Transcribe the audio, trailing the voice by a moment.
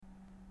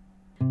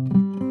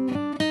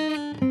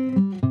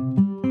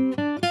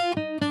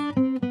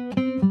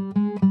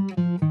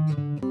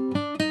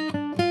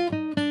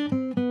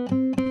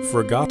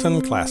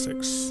Forgotten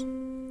Classics,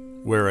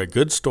 where a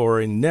good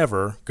story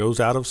never goes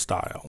out of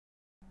style.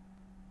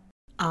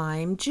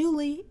 I'm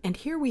Julie, and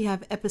here we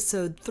have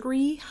episode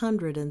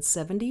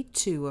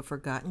 372 of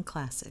Forgotten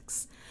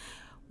Classics,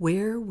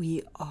 where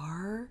we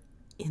are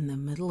in the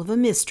middle of a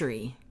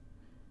mystery.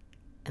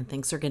 And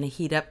things are going to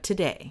heat up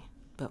today,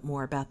 but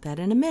more about that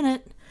in a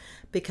minute,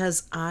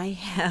 because I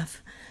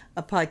have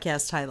a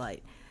podcast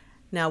highlight.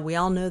 Now, we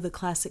all know the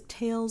classic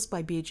tales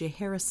by B.J.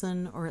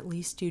 Harrison, or at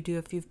least you do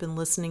if you've been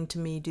listening to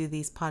me do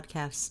these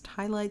podcast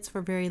highlights for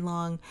very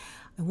long.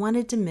 I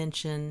wanted to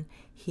mention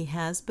he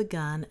has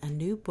begun a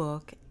new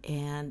book,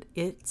 and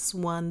it's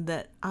one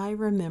that I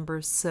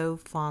remember so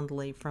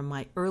fondly from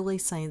my early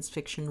science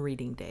fiction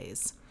reading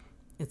days.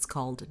 It's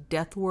called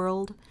Death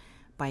World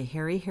by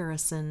Harry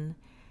Harrison,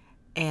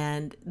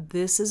 and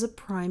this is a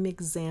prime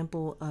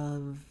example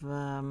of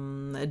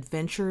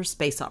adventure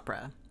space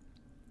opera.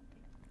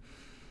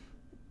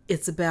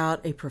 It's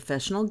about a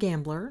professional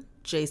gambler,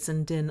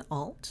 Jason Den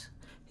Alt,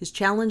 who's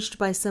challenged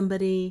by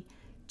somebody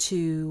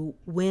to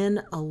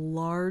win a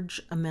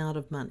large amount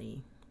of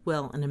money.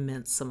 Well, an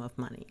immense sum of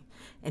money.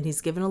 And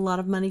he's given a lot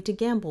of money to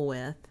gamble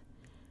with.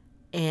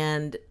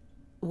 And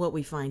what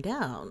we find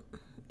out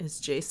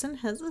is Jason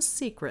has a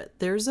secret.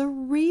 There's a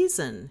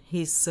reason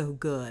he's so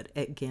good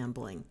at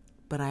gambling.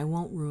 But I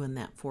won't ruin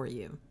that for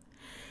you.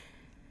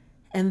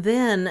 And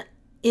then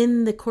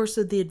in the course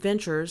of the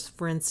adventures,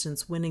 for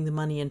instance, winning the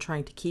money and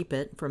trying to keep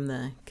it from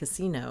the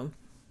casino,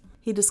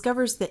 he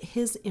discovers that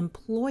his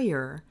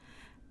employer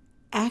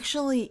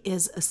actually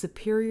is a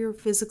superior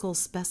physical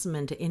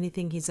specimen to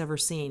anything he's ever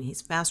seen. He's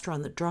faster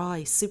on the draw,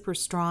 he's super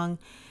strong,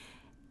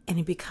 and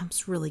he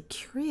becomes really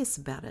curious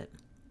about it.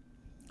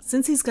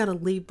 Since he's got to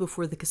leave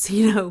before the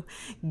casino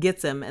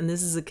gets him, and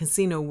this is a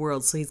casino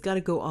world, so he's got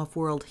to go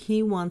off-world,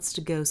 he wants to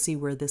go see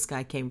where this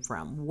guy came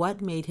from, what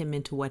made him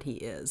into what he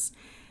is.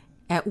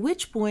 At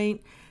which point,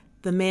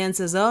 the man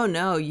says, oh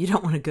no, you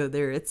don't want to go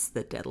there. It's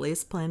the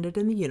deadliest planet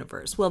in the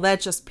universe. Well,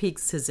 that just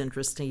piques his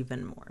interest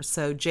even more.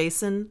 So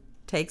Jason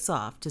takes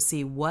off to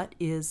see what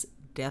is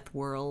Death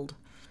World.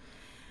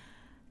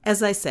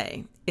 As I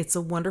say, it's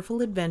a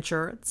wonderful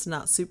adventure. It's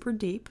not super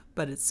deep,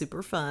 but it's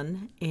super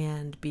fun.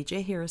 And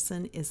B.J.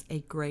 Harrison is a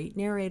great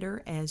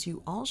narrator, as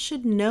you all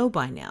should know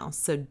by now.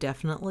 So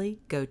definitely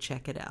go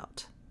check it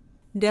out.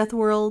 Death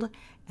World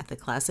at the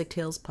Classic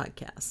Tales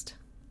Podcast.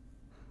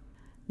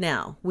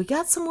 Now, we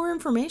got some more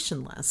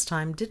information last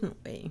time, didn't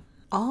we?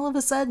 All of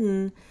a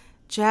sudden,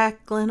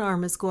 Jack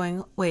Glenarm is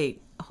going,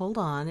 wait, hold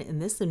on, in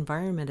this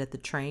environment at the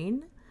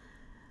train,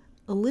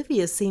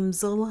 Olivia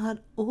seems a lot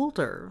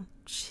older.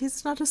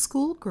 She's not a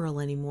schoolgirl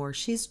anymore.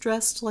 She's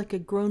dressed like a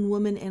grown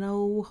woman, and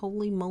oh,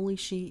 holy moly,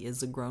 she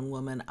is a grown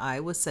woman. I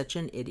was such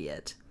an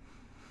idiot.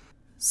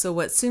 So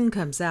what soon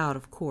comes out,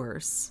 of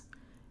course,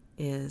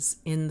 is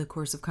in the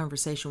course of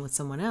conversation with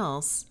someone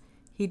else,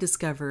 he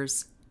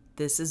discovers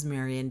this is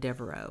Marion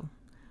Devereaux.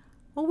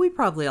 Well, we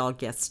probably all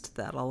guessed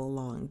that all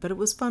along, but it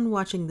was fun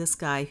watching this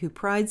guy who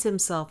prides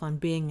himself on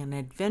being an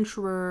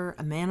adventurer,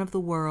 a man of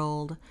the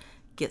world,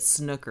 get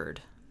snookered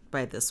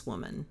by this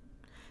woman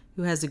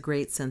who has a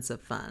great sense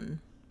of fun.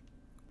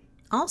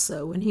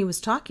 Also, when he was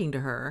talking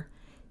to her,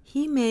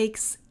 he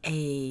makes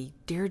a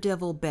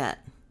daredevil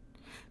bet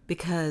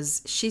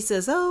because she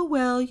says, oh,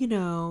 well,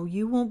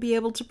 you won't be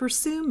able to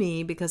pursue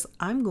me because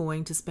I'm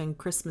going to spend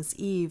Christmas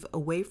Eve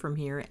away from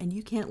here and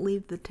you can't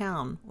leave the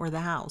town or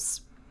the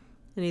house.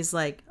 And he's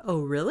like,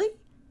 oh, really?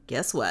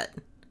 Guess what?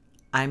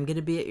 I'm going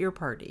to be at your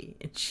party.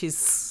 And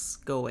she's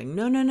going,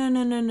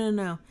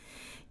 no.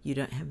 You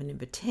don't have an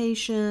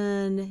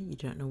invitation. You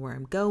don't know where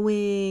I'm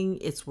going.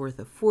 It's worth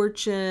a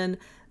fortune.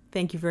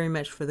 Thank you very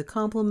much for the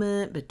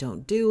compliment, but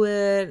don't do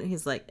it. And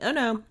he's like, oh,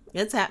 no,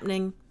 it's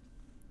happening.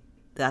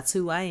 That's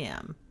who I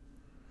am.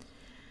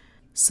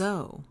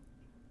 So,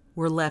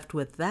 we're left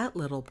with that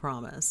little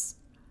promise.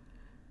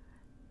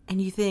 And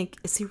you think,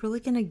 is he really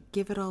going to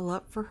give it all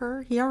up for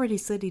her? He already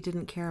said he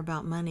didn't care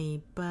about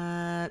money,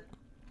 but,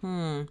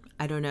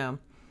 I don't know.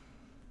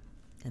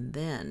 And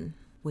then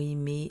we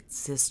meet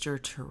Sister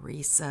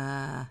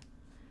Teresa,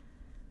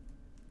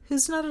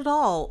 who's not at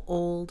all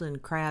old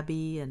and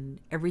crabby and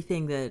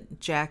everything that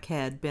Jack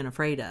had been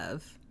afraid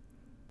of.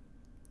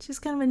 She's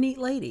kind of a neat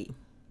lady.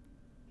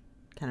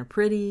 Kind of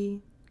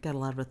pretty, got a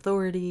lot of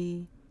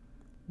authority,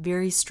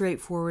 very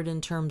straightforward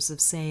in terms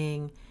of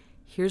saying,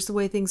 here's the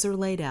way things are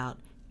laid out.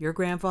 Your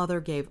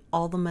grandfather gave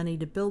all the money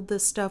to build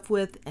this stuff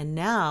with, and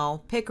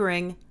now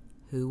Pickering,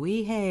 who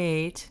we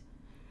hate,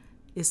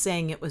 is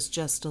saying it was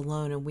just a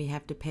loan and we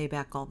have to pay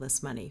back all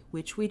this money,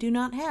 which we do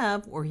not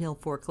have or he'll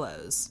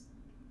foreclose.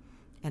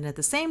 And at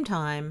the same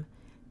time,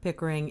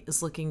 Pickering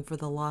is looking for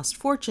the lost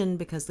fortune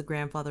because the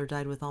grandfather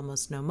died with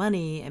almost no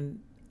money, and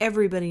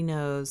everybody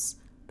knows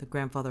the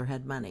grandfather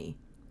had money.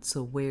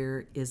 So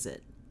where is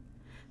it?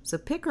 So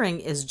Pickering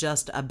is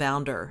just a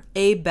bounder.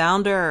 A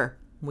bounder.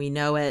 We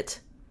know it.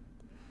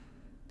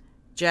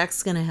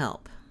 Jack's going to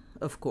help,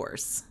 of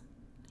course.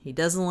 He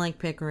doesn't like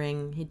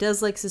Pickering. He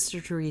does like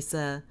Sister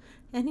Teresa.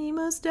 And he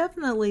most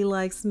definitely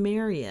likes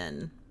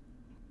Marion.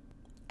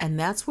 And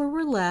that's where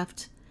we're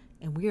left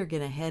and we are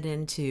going to head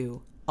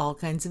into all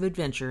kinds of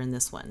adventure in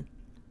this one.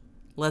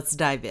 Let's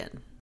dive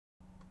in.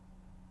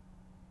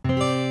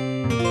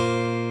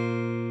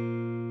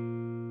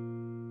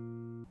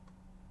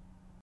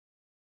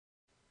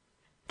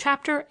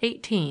 Chapter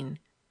 18.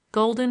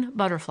 Golden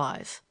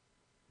Butterflies.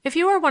 If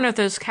you are one of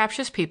those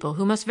captious people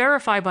who must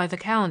verify by the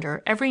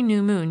calendar every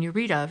new moon you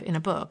read of in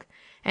a book,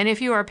 and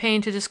if you are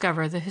pained to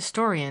discover the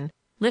historian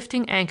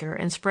lifting anchor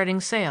and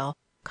spreading sail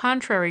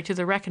contrary to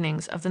the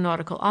reckonings of the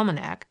nautical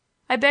almanac,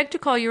 I beg to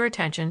call your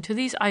attention to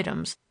these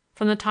items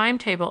from the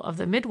timetable of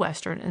the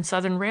Midwestern and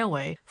Southern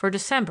Railway for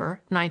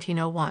December,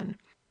 1901.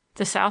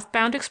 The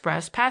southbound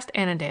express passed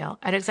Annandale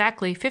at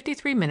exactly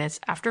 53 minutes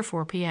after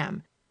 4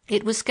 p.m.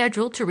 It was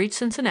scheduled to reach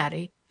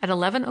Cincinnati at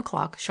 11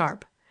 o'clock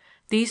sharp.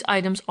 These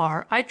items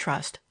are, I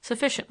trust,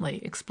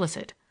 sufficiently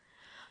explicit.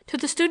 To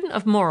the student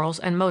of morals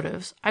and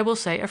motives I will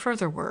say a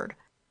further word.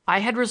 I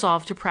had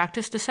resolved to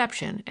practice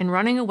deception in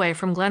running away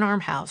from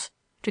Glenarm House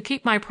to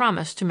keep my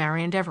promise to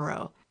Marian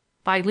Devereux.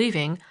 By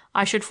leaving,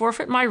 I should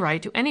forfeit my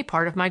right to any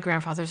part of my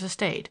grandfather's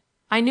estate.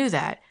 I knew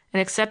that,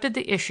 and accepted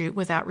the issue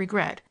without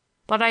regret.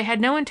 But I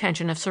had no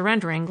intention of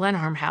surrendering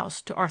Glenarm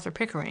House to Arthur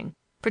Pickering,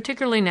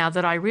 particularly now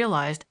that I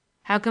realized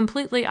how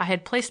completely I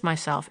had placed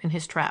myself in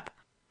his trap.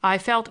 I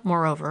felt,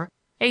 moreover,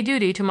 a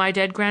duty to my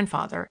dead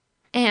grandfather,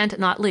 and,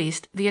 not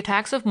least, the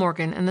attacks of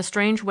Morgan and the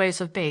strange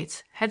ways of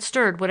Bates had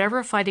stirred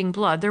whatever fighting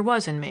blood there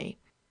was in me.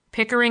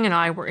 Pickering and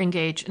I were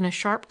engaged in a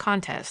sharp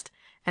contest,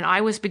 and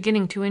I was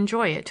beginning to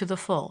enjoy it to the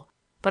full.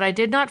 But I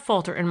did not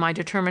falter in my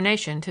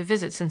determination to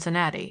visit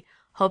Cincinnati,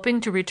 hoping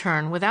to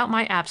return without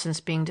my absence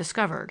being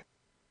discovered.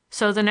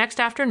 So the next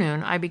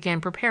afternoon I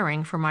began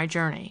preparing for my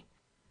journey.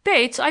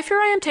 "Bates, I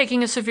fear I am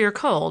taking a severe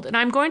cold, and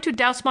I am going to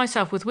douse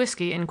myself with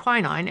whiskey and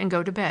quinine and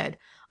go to bed.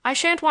 I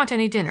shan't want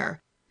any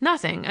dinner.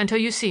 Nothing until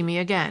you see me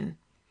again."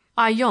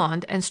 I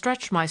yawned and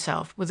stretched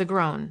myself with a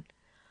groan.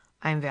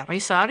 "I'm very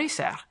sorry,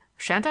 sir.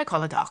 Shan't I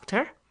call a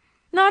doctor?"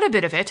 "Not a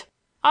bit of it.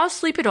 I'll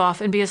sleep it off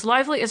and be as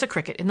lively as a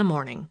cricket in the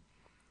morning."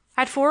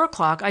 At 4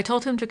 o'clock I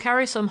told him to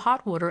carry some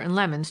hot water and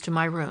lemons to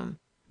my room,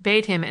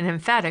 bade him an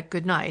emphatic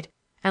good night,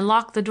 and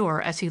locked the door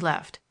as he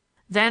left.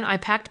 Then I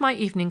packed my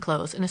evening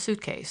clothes in a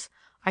suitcase.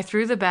 I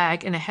threw the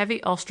bag in a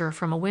heavy ulster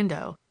from a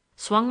window,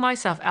 swung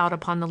myself out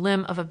upon the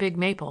limb of a big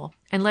maple,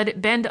 and let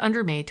it bend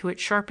under me to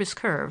its sharpest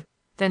curve,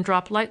 then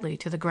drop lightly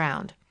to the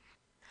ground.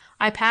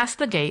 I passed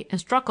the gate and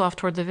struck off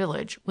toward the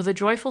village with a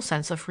joyful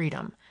sense of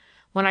freedom.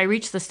 When I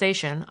reached the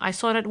station I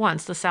sought at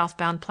once the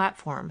southbound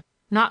platform,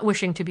 not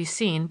wishing to be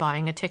seen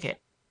buying a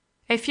ticket.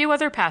 A few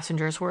other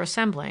passengers were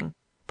assembling,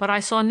 but I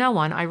saw no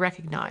one I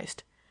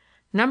recognized.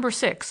 Number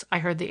 6, I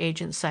heard the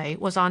agent say,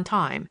 was on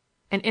time,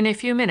 and in a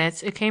few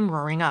minutes it came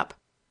roaring up.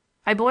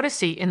 I bought a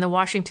seat in the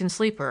Washington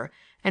sleeper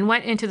and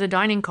went into the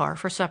dining car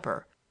for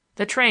supper.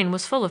 The train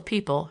was full of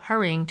people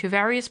hurrying to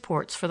various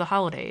ports for the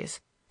holidays,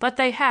 but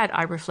they had,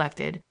 I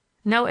reflected,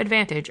 no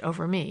advantage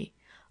over me.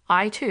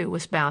 I, too,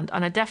 was bound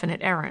on a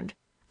definite errand,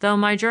 though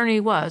my journey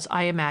was,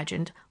 I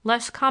imagined,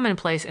 less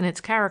commonplace in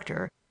its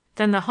character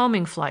than the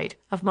homing flight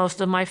of most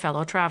of my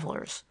fellow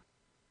travelers.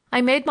 I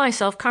made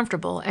myself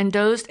comfortable and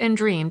dozed and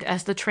dreamed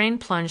as the train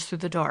plunged through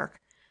the dark.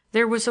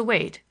 There was a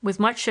wait, with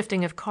much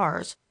shifting of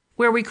cars,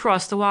 where we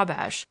crossed the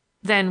Wabash.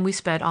 Then we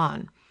sped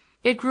on.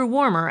 It grew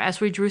warmer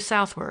as we drew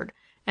southward,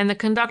 and the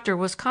conductor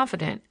was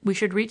confident we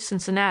should reach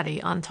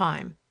Cincinnati on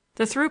time.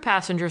 The through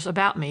passengers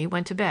about me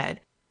went to bed,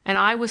 and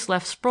I was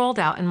left sprawled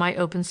out in my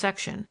open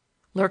section,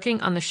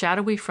 lurking on the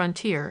shadowy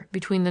frontier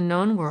between the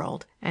known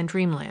world and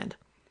dreamland.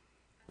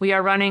 "We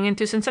are running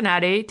into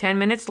Cincinnati 10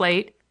 minutes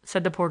late,"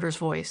 said the porter's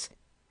voice,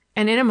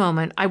 and in a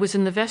moment I was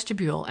in the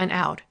vestibule and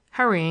out,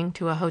 hurrying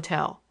to a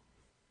hotel.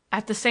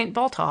 At the St.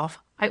 Botolph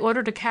I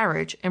ordered a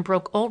carriage and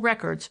broke all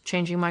records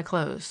changing my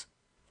clothes.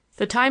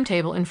 The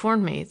timetable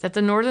informed me that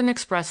the Northern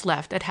Express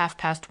left at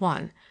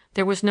 1:30.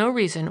 There was no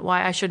reason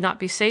why I should not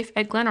be safe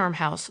at Glenarm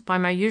House by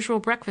my usual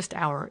breakfast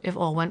hour if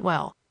all went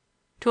well.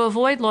 To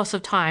avoid loss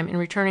of time in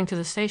returning to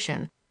the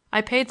station,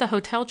 I paid the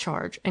hotel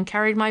charge and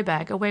carried my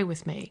bag away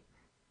with me.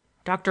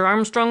 "Dr.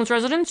 Armstrong's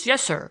residence?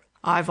 Yes, sir.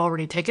 I've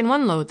already taken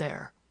one load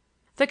there."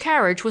 The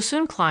carriage was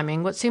soon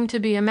climbing what seemed to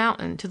be a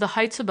mountain to the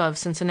heights above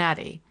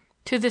Cincinnati.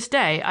 To this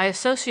day I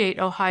associate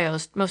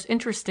Ohio's most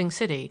interesting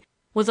city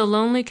with a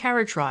lonely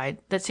carriage ride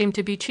that seemed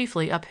to be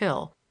chiefly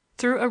uphill,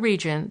 through a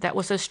region that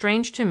was as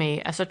strange to me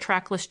as a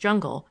trackless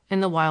jungle in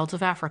the wilds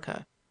of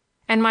Africa.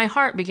 And my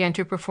heart began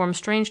to perform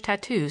strange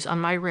tattoos on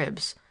my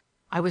ribs.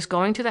 I was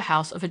going to the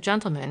house of a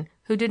gentleman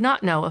who did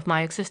not know of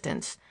my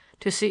existence,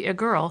 to see a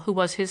girl who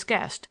was his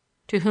guest,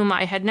 to whom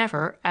I had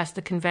never, as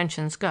the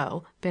conventions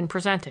go, been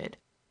presented.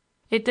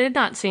 It did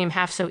not seem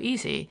half so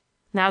easy,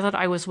 now that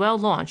I was well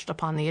launched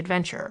upon the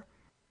adventure.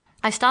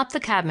 I stopped the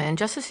cabman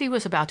just as he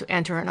was about to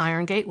enter an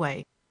iron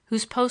gateway,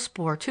 whose posts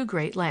bore 2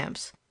 great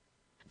lamps.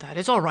 "That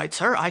is all right,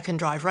 sir. I can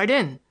drive right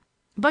in."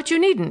 "But you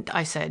needn't,"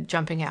 I said,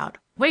 jumping out.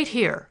 "Wait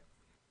here."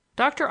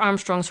 Dr.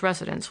 Armstrong's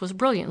residence was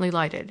brilliantly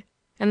lighted,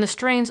 and the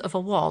strains of a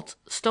waltz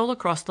stole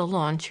across the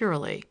lawn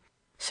cheerily.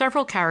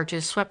 Several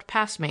carriages swept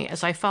past me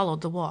as I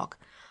followed the walk.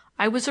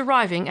 I was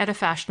arriving at a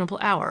fashionable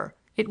hour,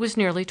 It was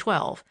nearly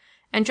 12,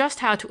 and just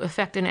how to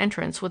effect an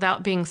entrance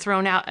without being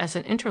thrown out as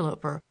an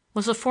interloper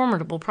was a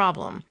formidable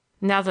problem,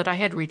 now that I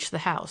had reached the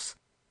house.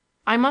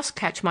 I must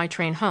catch my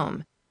train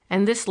home,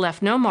 and this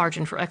left no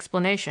margin for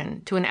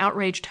explanation to an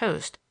outraged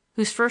host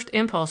whose first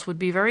impulse would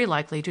be very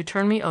likely to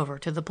turn me over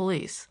to the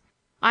police.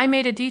 I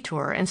made a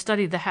detour and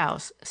studied the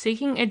house,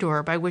 seeking a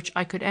door by which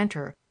I could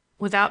enter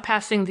without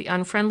passing the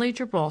unfriendly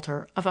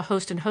Gibraltar of a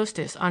host and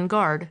hostess on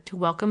guard to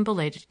welcome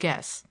belated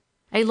guests.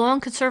 A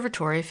long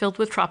conservatory filled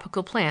with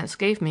tropical plants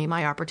gave me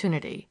my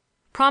opportunity.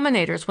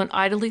 Promenaders went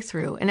idly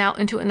through and out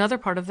into another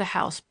part of the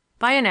house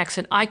by an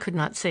exit I could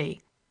not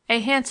see. A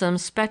handsome,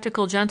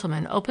 spectacled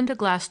gentleman opened a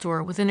glass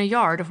door within a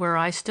yard of where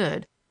I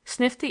stood,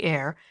 sniffed the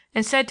air,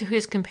 and said to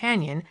his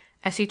companion,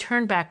 as he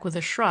turned back with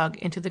a shrug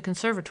into the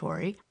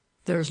conservatory,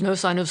 "There's no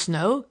sign of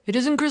snow. It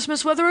isn't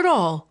Christmas weather at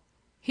all."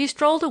 He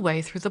strolled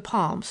away through the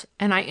palms,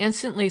 and I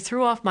instantly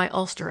threw off my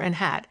ulster and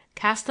hat,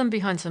 cast them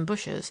behind some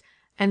bushes,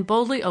 and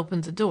boldly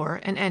opened the door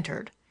and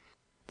entered.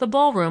 The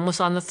ballroom was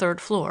on the third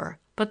floor,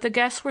 but the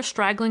guests were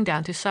straggling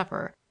down to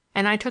supper,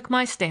 and I took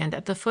my stand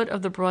at the foot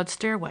of the broad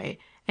stairway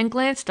and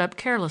glanced up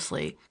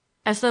carelessly,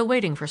 as though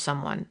waiting for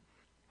someone.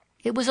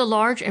 It was a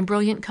large and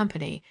brilliant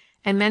company,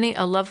 and many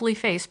a lovely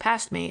face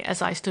passed me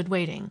as I stood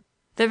waiting.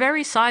 The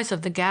very size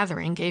of the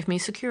gathering gave me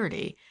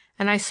security,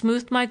 and I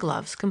smoothed my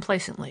gloves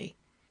complacently.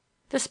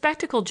 The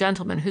spectacled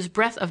gentleman whose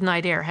breath of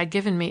night air had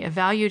given me a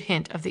valued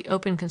hint of the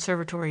open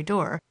conservatory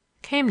door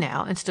came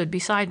now and stood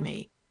beside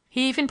me.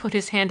 He even put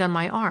his hand on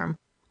my arm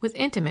with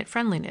intimate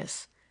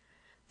friendliness.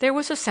 There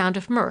was a sound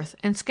of mirth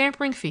and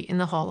scampering feet in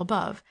the hall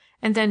above,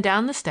 and then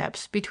down the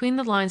steps, between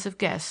the lines of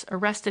guests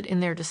arrested in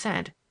their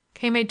descent,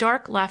 came a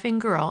dark, laughing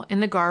girl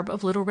in the garb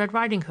of Little Red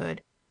Riding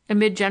Hood,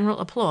 amid general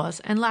applause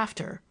and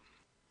laughter.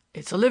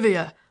 "It's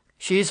Olivia.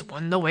 She's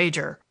won the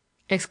wager,"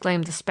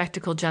 exclaimed the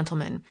spectacled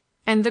gentleman,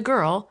 and the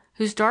girl,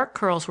 whose dark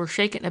curls were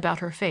shaken about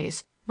her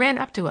face, ran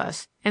up to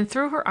us and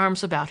threw her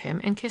arms about him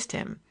and kissed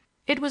him.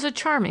 It was a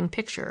charming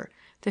picture,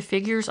 the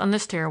figures on the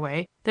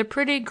stairway, the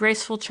pretty,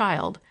 graceful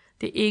child,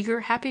 the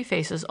eager, happy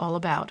faces all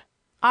about.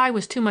 I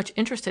was too much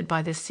interested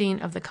by this scene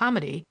of the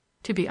comedy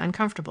to be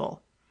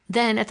uncomfortable.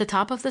 Then at the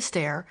top of the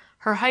stair,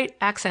 her height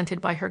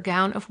accented by her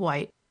gown of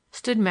white,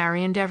 stood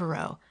Marian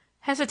Devereux,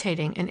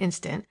 hesitating an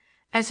instant,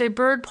 as a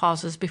bird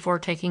pauses before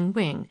taking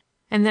wing,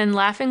 and then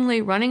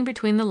laughingly running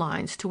between the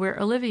lines to where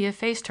Olivia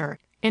faced her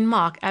in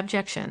mock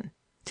abjection.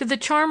 To the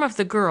charm of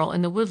the girl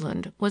in the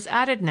woodland was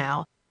added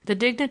now the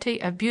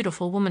dignity of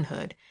beautiful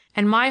womanhood,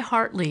 and my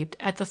heart leaped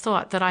at the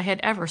thought that I had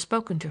ever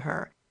spoken to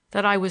her,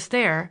 that I was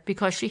there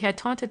because she had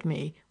taunted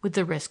me with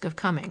the risk of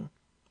coming.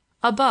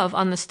 Above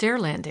on the stair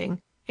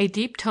landing, a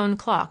deep-toned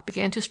clock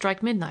began to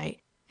strike midnight,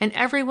 and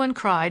everyone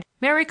cried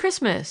 "Merry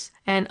Christmas"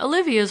 and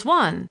 "Olivia's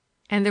won,"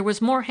 and there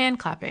was more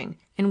hand-clapping,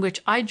 in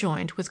which I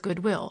joined with good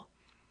will.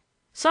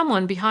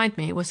 Someone behind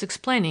me was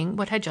explaining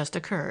what had just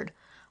occurred.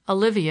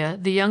 Olivia,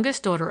 the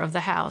youngest daughter of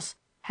the house,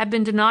 had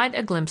been denied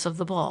a glimpse of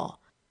the ball.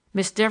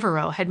 Miss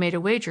Devereux had made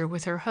a wager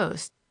with her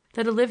host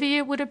that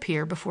Olivia would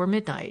appear before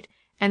midnight,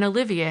 and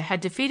Olivia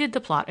had defeated the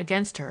plot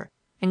against her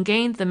and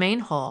gained the main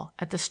hall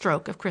at the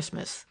stroke of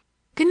Christmas.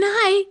 "Good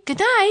night, good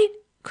night!"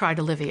 cried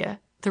Olivia,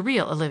 the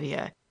real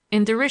Olivia,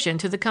 in derision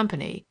to the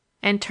company,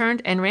 and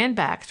turned and ran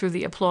back through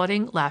the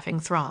applauding, laughing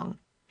throng.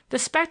 The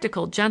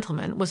spectacled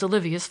gentleman was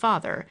Olivia's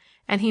father,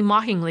 and he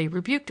mockingly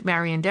rebuked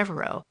Marian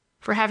Devereux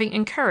for having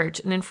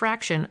encouraged an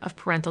infraction of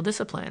parental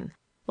discipline,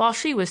 while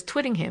she was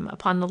twitting him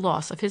upon the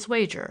loss of his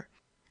wager.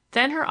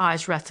 Then her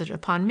eyes rested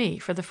upon me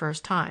for the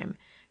first time.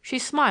 She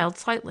smiled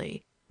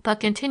slightly, but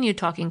continued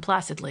talking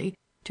placidly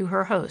to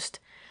her host.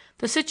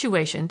 The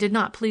situation did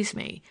not please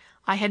me.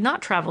 I had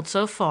not traveled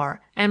so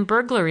far and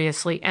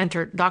burglariously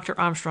entered Dr.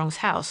 Armstrong's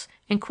house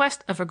in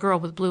quest of a girl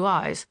with blue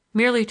eyes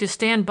merely to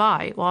stand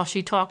by while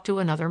she talked to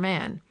another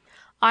man.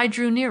 I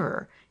drew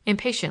nearer,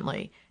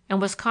 impatiently,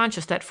 and was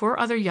conscious that 4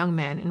 other young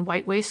men in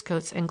white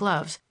waistcoats and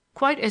gloves,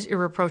 quite as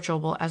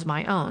irreproachable as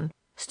my own,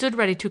 stood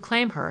ready to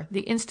claim her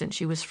the instant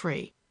she was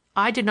free.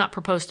 I did not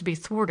propose to be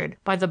thwarted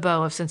by the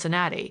beau of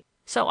Cincinnati,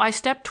 so I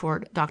stepped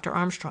toward Dr.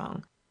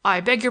 Armstrong. "I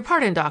beg your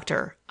pardon,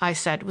 doctor," I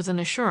said with an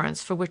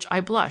assurance for which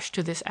I blush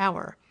to this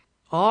hour.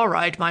 "All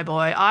right, my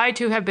boy, I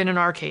too have been in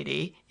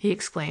Arcady," he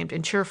exclaimed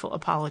in cheerful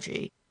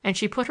apology, and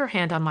she put her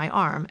hand on my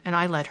arm and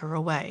I led her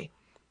away.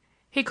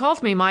 "He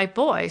called me my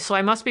boy, so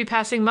I must be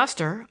passing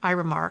muster," I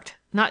remarked,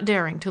 not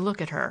daring to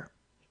look at her.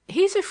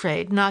 "He's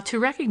afraid not to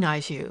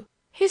recognize you.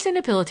 His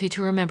inability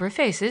to remember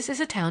faces is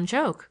a town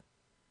joke."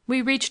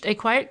 We reached a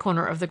quiet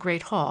corner of the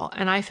great hall,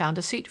 and I found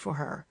a seat for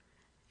her.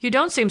 "You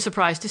don't seem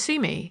surprised to see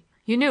me.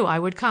 You knew I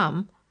would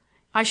come.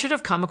 I should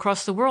have come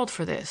across the world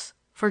for this,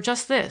 for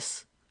just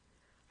this."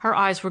 Her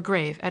eyes were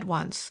grave at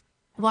once.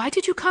 "Why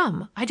did you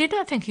come? I did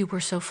not think you were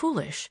so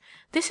foolish.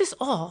 This is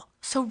all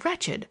so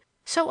wretched,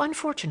 so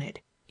unfortunate.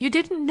 You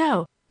didn't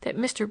know that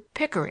Mr.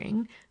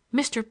 Pickering—"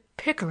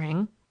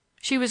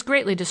 She was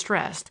greatly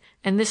distressed,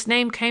 and this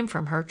name came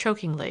from her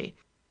chokingly.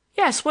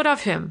 "Yes, what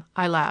of him?"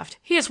 I laughed.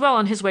 "He is well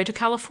on his way to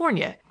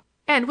California,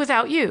 and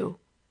without you."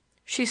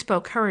 She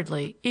spoke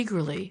hurriedly,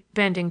 eagerly,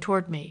 bending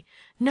toward me.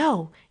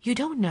 "No, you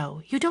don't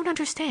know. You don't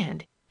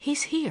understand.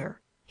 He's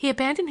here. He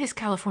abandoned his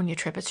California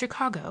trip at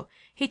Chicago.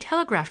 He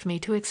telegraphed me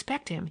to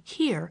expect him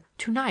here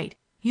to-night.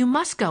 You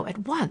must go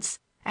at once.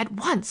 At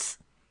once."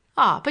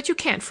 "Ah, but you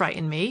can't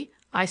frighten me,"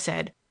 I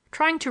said,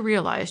 trying to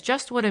realize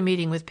just what a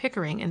meeting with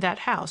Pickering in that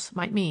house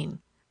might mean.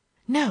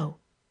 "No."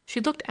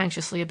 She looked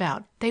anxiously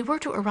about. "They were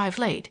to arrive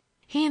late.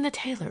 He and the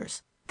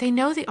Taylors. They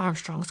know the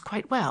Armstrongs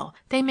quite well.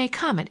 They may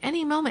come at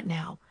any moment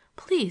now.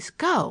 Please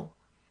go."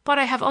 "But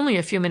I have only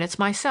a few minutes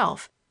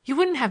myself. You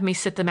wouldn't have me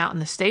sit them out in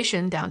the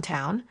station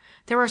downtown.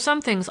 There are some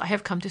things I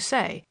have come to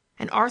say,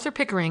 and Arthur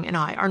Pickering and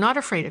I are not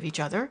afraid of each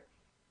other."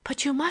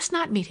 "But you must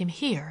not meet him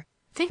here.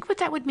 Think what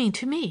that would mean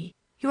to me.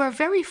 You are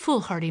very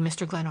foolhardy,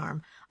 Mr.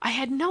 Glenarm. I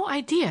had no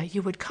idea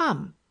you would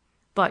come."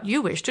 "But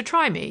you wished to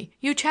try me.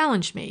 You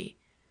challenged me."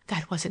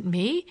 "That wasn't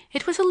me.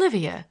 It was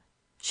Olivia."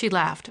 She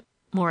laughed,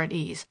 more at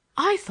ease.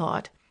 "I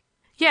thought—"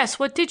 "Yes,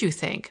 what did you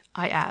think?"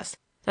 I asked.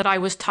 "That I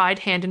was tied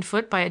hand and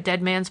foot by a dead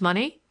man's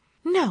money?"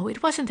 "No,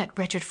 it wasn't that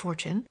wretched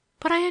fortune.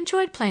 But I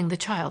enjoyed playing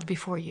the child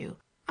before you.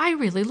 I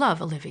really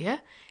love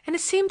Olivia, and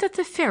it seemed that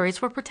the fairies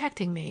were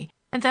protecting me,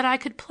 and that I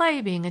could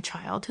play being a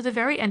child to the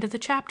very end of the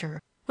chapter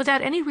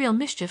without any real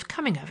mischief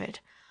coming of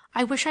it.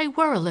 I wish I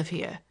were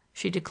Olivia,"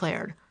 she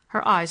declared,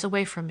 her eyes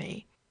away from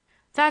me.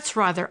 "That's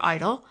rather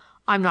idle.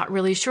 I'm not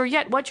really sure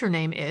yet what your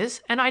name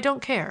is, and I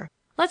don't care.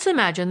 Let's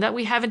imagine that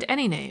we haven't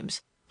any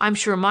names. I'm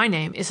sure my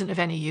name isn't of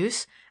any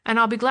use, and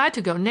I'll be glad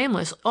to go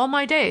nameless all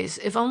my days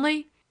if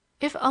only—"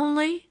 "If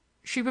only—"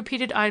 she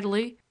repeated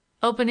idly,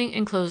 opening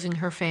and closing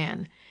her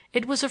fan.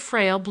 It was a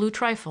frail blue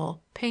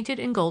trifle, painted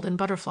in golden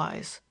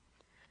butterflies.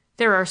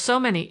 "There are so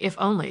many if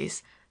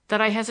onlys that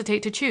I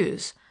hesitate to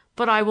choose,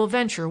 but I will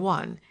venture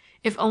one.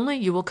 If only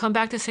you will come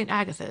back to St.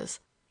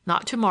 Agatha's,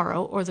 not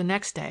to-morrow or the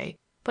next day,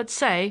 but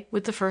say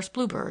with the first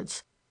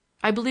bluebirds.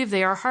 I believe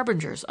they are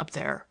harbingers up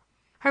there."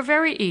 Her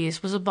very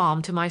ease was a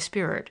balm to my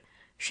spirit.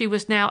 She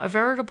was now a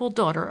veritable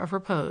daughter of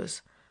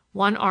repose.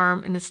 One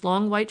arm in its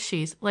long white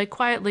sheath lay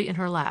quietly in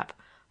her lap.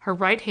 Her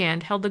right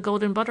hand held the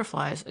golden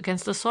butterflies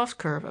against the soft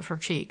curve of her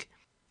cheek.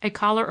 A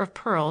collar of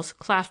pearls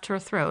clasped her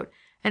throat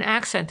and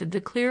accented the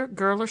clear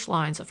girlish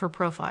lines of her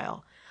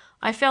profile.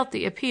 I felt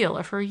the appeal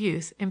of her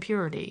youth and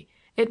purity.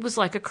 It was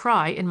like a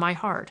cry in my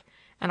heart,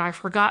 and I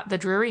forgot the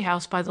dreary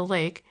house by the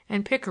lake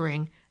and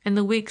Pickering and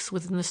the weeks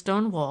within the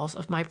stone walls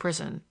of my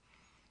prison.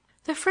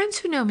 "The friends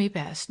who know me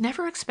best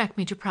never expect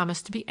me to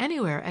promise to be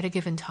anywhere at a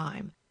given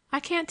time. I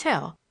can't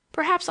tell.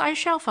 Perhaps I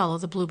shall follow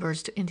the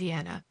bluebirds to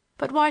Indiana.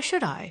 But why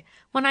should I,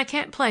 when I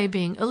can't play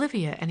being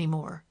Olivia any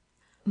more?"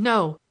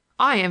 "No,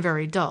 I am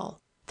very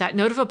dull. That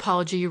note of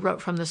apology you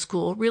wrote from the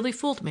school really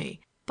fooled me.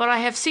 But I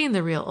have seen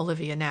the real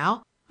Olivia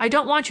now. I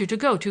don't want you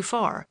to go too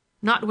far,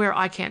 not where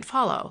I can't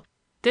follow.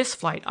 This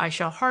flight I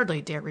shall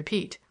hardly dare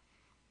repeat."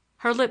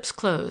 Her lips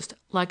closed,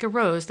 like a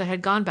rose that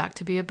had gone back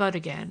to be a bud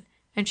again,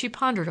 and she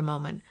pondered a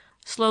moment,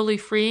 slowly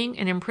freeing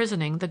and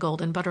imprisoning the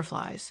golden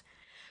butterflies.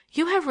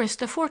 "You have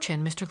risked a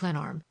fortune, Mr.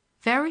 Glenarm,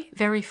 very,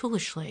 very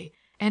foolishly,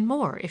 and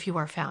more if you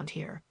are found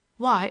here.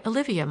 Why,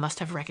 Olivia must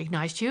have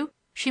recognized you.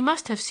 She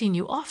must have seen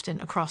you often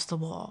across the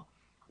wall."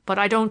 "But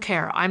I don't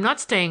care. I'm not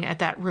staying at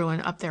that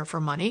ruin up there for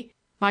money.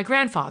 My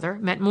grandfather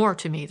meant more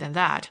to me than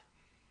that."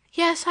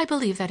 "Yes, I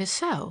believe that is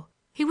so.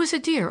 He was a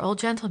dear old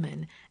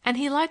gentleman, and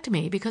he liked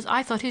me because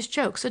I thought his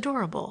jokes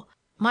adorable.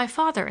 My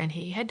father and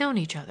he had known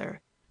each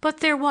other, but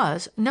there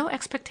was no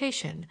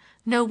expectation,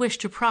 no wish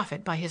to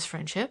profit by his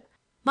friendship.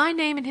 My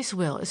name in his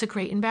will is a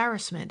great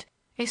embarrassment,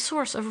 a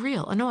source of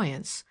real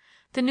annoyance.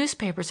 The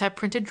newspapers have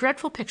printed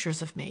dreadful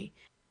pictures of me.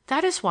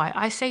 That is why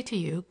I say to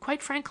you,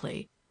 quite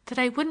frankly, that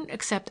I wouldn't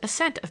accept a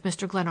cent of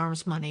Mr.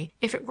 Glenarm's money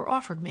if it were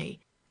offered me.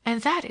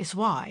 And that is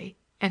why,"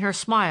 and her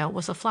smile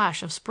was a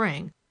flash of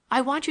spring, "I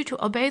want you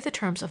to obey the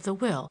terms of the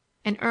will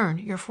and earn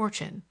your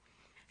fortune."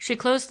 She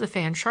closed the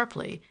fan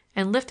sharply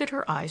and lifted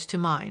her eyes to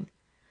mine.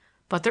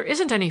 "But there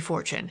isn't any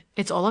fortune.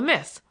 It's all a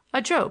myth,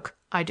 a joke,"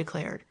 I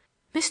declared.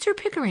 "Mr.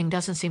 Pickering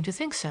doesn't seem to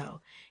think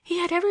so. He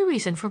had every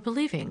reason for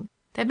believing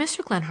that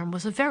Mr. Glenarm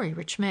was a very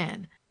rich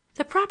man.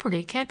 The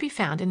property can't be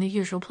found in the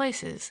usual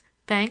places,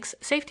 banks,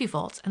 safety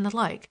vaults, and the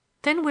like.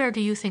 Then where do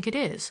you think it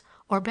is?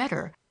 Or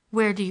better,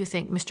 where do you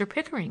think Mr.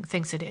 Pickering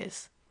thinks it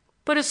is?"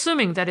 "But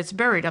assuming that it's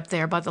buried up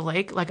there by the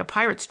lake like a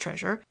pirate's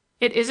treasure,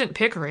 it isn't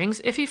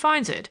Pickering's if he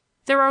finds it.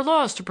 There are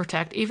laws to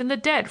protect even the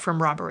dead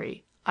from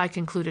robbery," I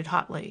concluded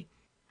hotly.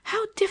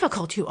 "How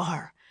difficult you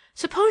are!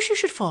 Suppose you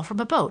should fall from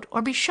a boat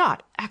or be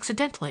shot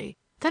accidentally.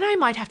 Then I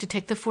might have to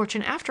take the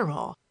fortune after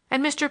all,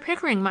 and Mr.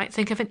 Pickering might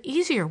think of an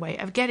easier way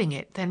of getting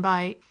it than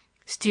by—"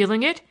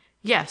 "Stealing it?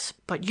 Yes,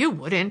 but you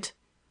wouldn't."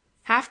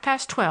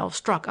 12:30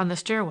 struck on the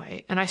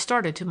stairway, and I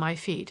started to my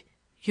feet.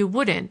 "You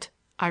wouldn't,"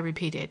 I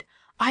repeated.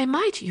 "I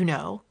might, you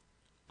know."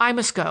 "I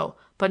must go,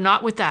 but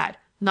not with that,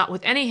 not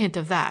with any hint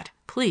of that,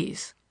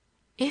 please."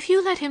 "If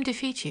you let him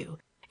defeat you,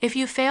 if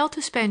you fail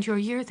to spend your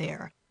year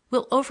there,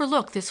 we'll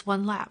overlook this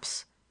one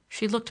lapse."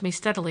 She looked me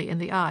steadily in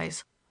the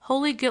eyes,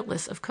 wholly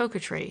guiltless of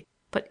coquetry,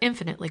 but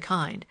infinitely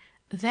kind.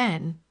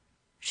 "Then—"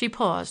 She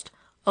paused,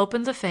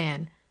 opened the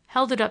fan,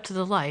 held it up to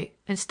the light,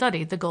 and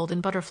studied the golden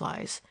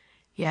butterflies.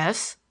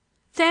 "Yes?"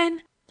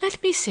 "Then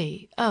let me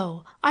see.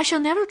 Oh, I shall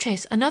never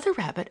chase another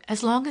rabbit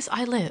as long as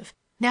I live.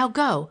 Now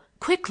go,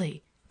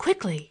 quickly,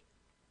 quickly."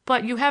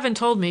 "But you haven't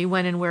told me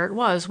when and where it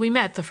was we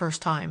met the first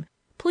time.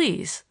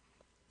 Please."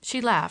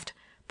 She laughed,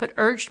 but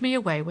urged me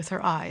away with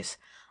her eyes.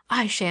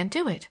 "I shan't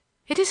do it.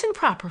 It isn't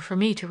proper for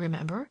me to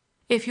remember,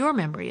 if your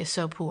memory is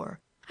so poor.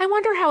 I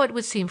wonder how it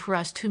would seem for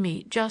us to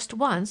meet just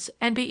once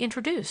and be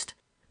introduced.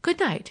 Good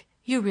night.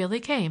 You really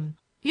came.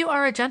 You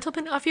are a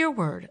gentleman of your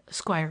word,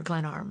 Squire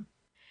Glenarm."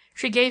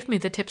 She gave me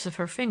the tips of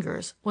her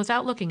fingers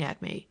without looking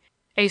at me.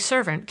 A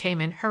servant came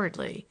in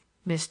hurriedly.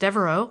 "Miss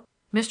Devereux,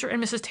 Mr.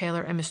 and Mrs.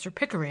 Taylor and Mr.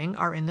 Pickering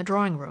are in the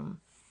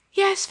drawing-room."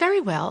 "Yes, very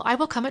well. I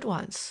will come at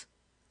once."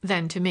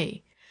 Then to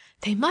me,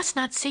 "They must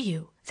not see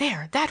you.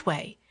 There, that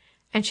way."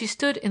 And she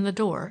stood in the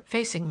door,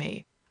 facing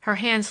me, her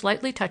hands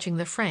lightly touching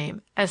the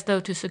frame as though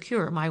to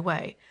secure my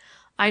way.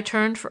 I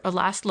turned for a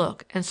last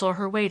look and saw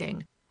her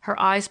waiting, her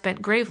eyes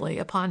bent gravely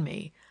upon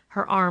me,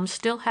 her arms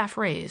still half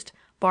raised,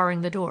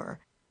 barring the door.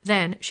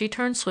 Then she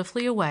turned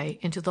swiftly away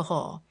into the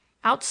hall.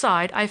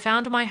 Outside I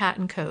found my hat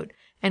and coat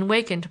and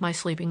wakened my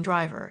sleeping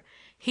driver.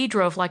 He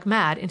drove like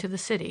mad into the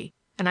city,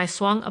 and I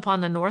swung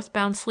upon the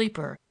northbound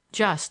sleeper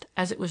just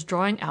as it was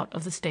drawing out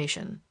of the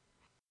station.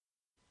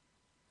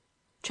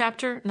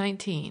 Chapter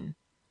 19.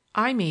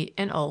 I Meet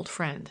an Old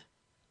Friend.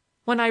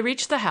 When I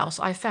reached the house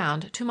I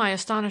found, to my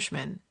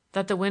astonishment,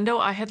 that the window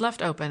I had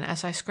left open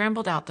as I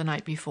scrambled out the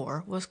night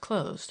before was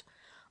closed.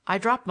 I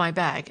dropped my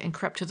bag and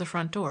crept to the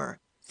front door,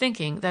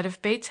 thinking that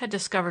if Bates had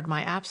discovered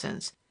my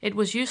absence it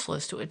was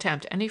useless to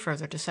attempt any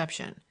further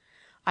deception.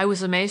 I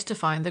was amazed to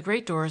find the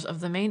great doors of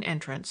the main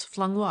entrance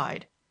flung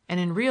wide, and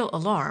in real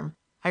alarm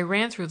I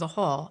ran through the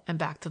hall and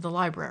back to the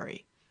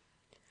library.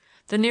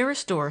 The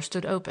nearest door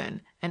stood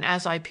open, and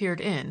as I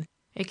peered in,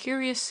 a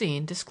curious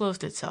scene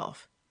disclosed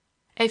itself.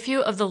 A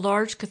few of the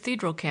large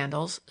cathedral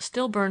candles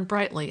still burned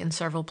brightly in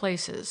several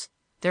places,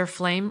 their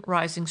flame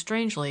rising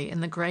strangely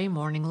in the gray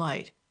morning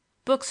light.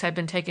 Books had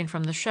been taken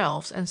from the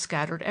shelves and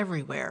scattered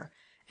everywhere,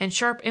 and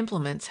sharp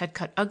implements had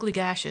cut ugly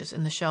gashes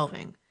in the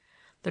shelving.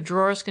 The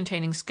drawers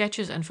containing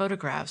sketches and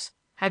photographs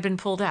had been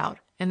pulled out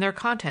and their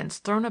contents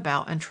thrown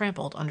about and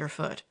trampled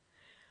underfoot.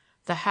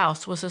 The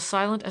house was as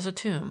silent as a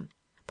tomb,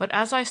 but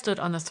as I stood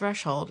on the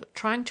threshold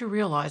trying to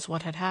realize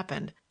what had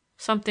happened,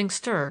 something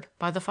stirred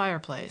by the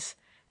fireplace,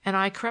 and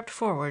I crept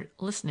forward,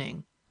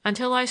 listening,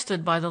 until I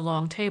stood by the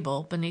long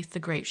table beneath the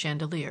great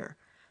chandelier.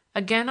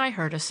 Again I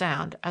heard a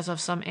sound as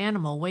of some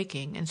animal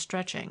waking and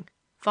stretching,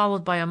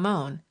 followed by a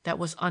moan that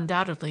was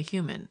undoubtedly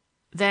human.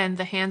 Then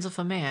the hands of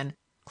a man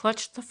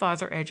clutched the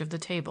farther edge of the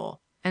table,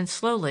 and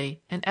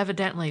slowly, and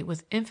evidently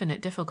with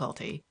infinite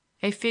difficulty,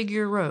 a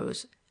figure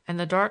rose, and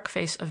the dark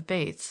face of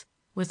Bates,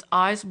 with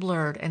eyes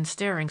blurred and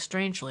staring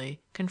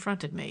strangely,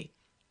 confronted me.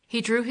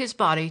 He drew his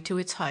body to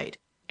its height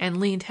and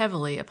leaned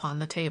heavily upon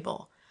the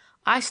table.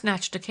 I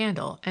snatched a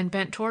candle and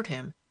bent toward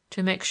him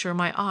to make sure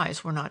my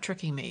eyes were not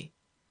tricking me.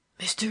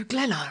 "Mr.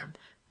 Glenarm!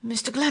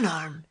 Mr.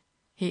 Glenarm!"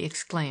 he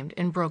exclaimed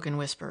in broken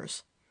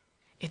whispers.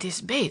 "It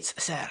is Bates,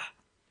 sir."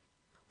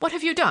 "What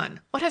have you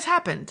done? What has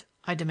happened?"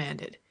 I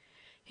demanded.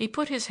 He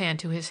put his hand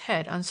to his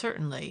head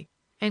uncertainly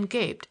and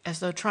gaped as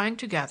though trying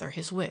to gather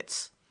his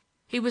wits.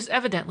 He was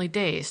evidently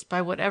dazed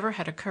by whatever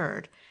had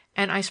occurred,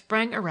 and I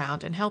sprang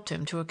around and helped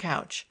him to a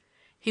couch.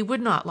 He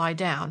would not lie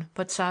down,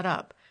 but sat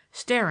up,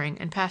 staring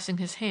and passing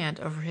his hand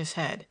over his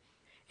head.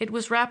 It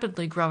was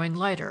rapidly growing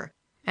lighter,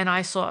 and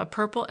I saw a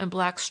purple and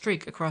black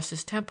streak across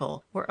his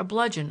temple where a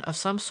bludgeon of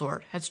some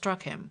sort had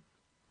struck him.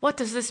 "What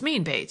does this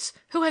mean, Bates?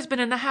 Who has been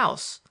in the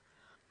house?"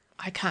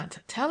 "I can't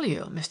tell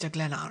you, Mr.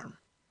 Glenarm."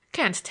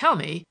 "Can't tell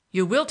me?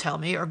 You will tell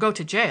me or go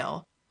to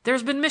jail.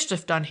 There's been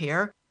mischief done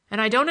here, and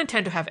I don't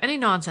intend to have any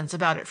nonsense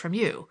about it from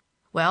you.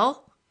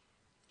 Well?"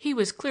 He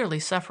was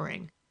clearly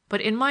suffering, but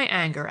in my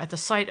anger at the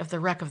sight of the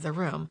wreck of the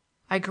room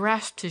I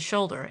grasped his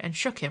shoulder and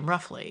shook him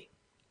roughly.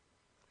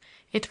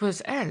 "It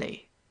was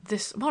early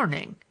this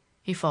morning,"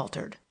 he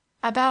faltered.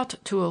 "About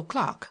 2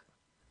 o'clock.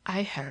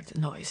 I heard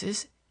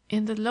noises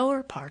in the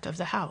lower part of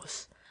the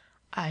house.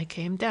 I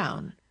came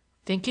down,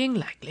 thinking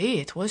likely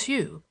it was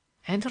you,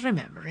 and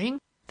remembering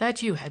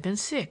that you had been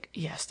sick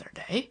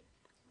yesterday."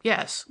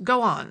 "Yes,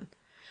 go on."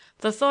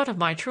 The thought of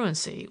my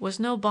truancy was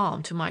no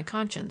balm to my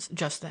conscience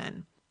just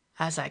then.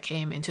 "As I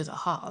came into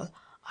the hall,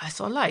 I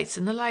saw lights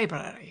in the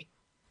library.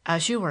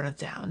 As you weren't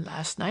down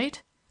last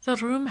night, the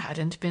room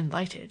hadn't been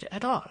lighted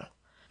at all.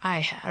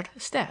 I heard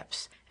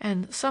steps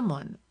and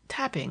someone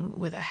tapping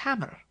with a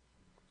hammer."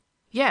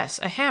 "Yes,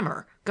 a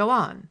hammer. Go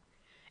on."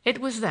 It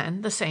was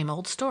then the same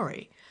old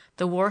story.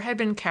 The war had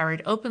been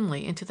carried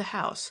openly into the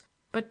house.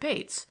 But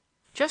Bates,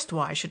 just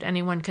why should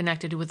anyone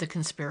connected with the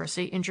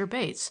conspiracy injure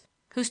Bates,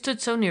 who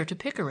stood so near to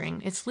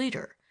Pickering, its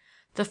leader?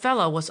 The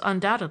fellow was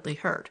undoubtedly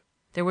hurt.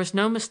 There was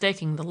no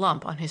mistaking the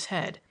lump on his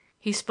head.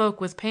 He spoke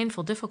with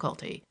painful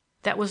difficulty.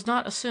 That was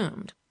not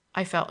assumed,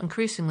 I felt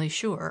increasingly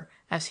sure,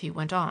 as he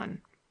went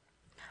on.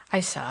 "I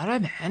saw a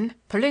man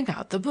pulling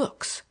out the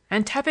books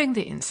and tapping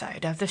the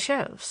inside of the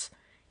shelves.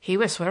 He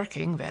was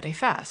working very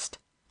fast.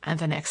 and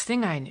the next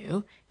thing I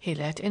knew, he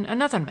let in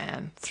another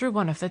man through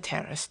one of the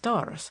terrace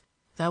doors,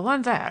 the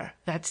one there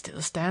that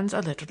still stands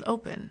a little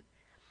open."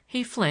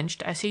 He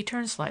flinched as he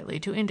turned slightly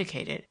to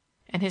indicate it,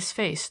 and his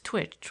face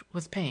twitched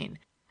with pain.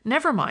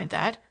 "Never mind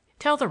that.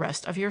 Tell the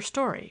rest of your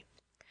story."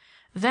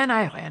 "Then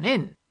I ran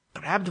in,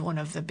 grabbed one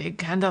of the big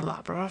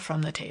candelabra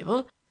from the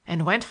table,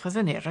 and went for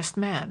the nearest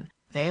man.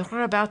 They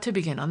were about to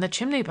begin on the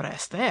chimney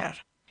breast there.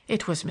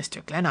 It was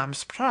Mr.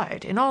 Glenarm's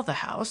pride in all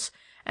the house,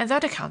 and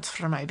that accounts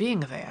for my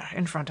being there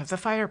in front of the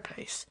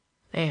fireplace.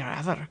 They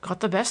rather got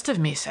the best of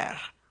me, sir."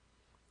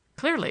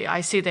 "Clearly,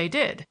 I see they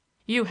did.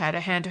 You had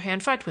a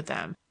hand-to-hand fight with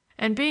them,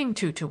 and being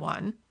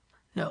 2-to-1—"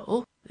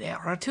 "No,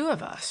 there were two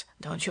of us,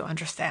 don't you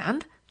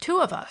understand? Two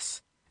of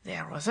us.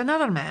 There was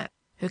another man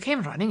who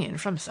came running in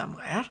from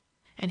somewhere,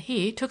 and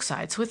he took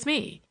sides with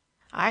me.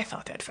 I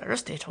thought at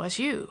first it was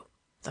you.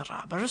 The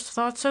robbers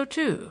thought so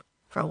too,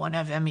 for one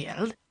of them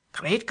yelled,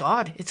 'Great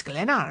God, it's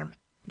Glenarm!'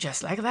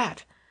 just like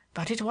that.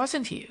 But it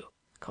wasn't you.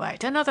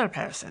 Quite another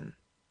person."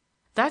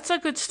 "That's a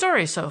good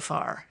story so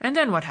far. And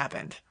then what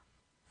happened?"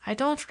 "I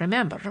don't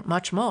remember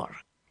much more,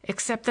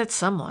 except that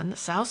someone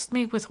soused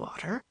me with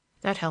water.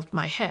 That helped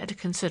my head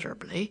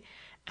considerably,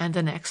 and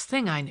the next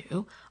thing I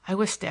knew I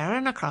was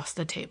staring across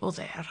the table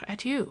there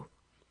at you."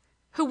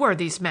 "Who were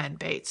these men,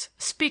 Bates?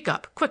 Speak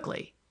up,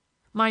 quickly."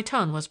 My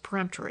tone was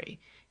peremptory.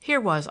 Here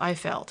was, I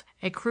felt,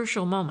 a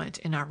crucial moment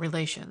in our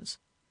relations.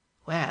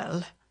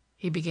 "Well,"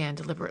 he began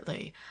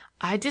deliberately,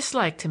 "I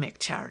dislike to make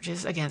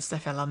charges against a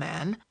fellow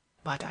man,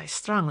 but I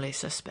strongly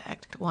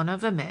suspect one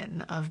of the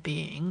men of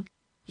being—"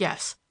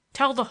 "Yes,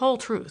 tell the whole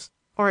truth,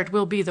 or it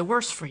will be the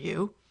worse for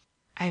you."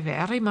 "I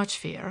very much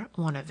fear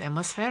one of them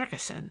was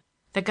Ferguson,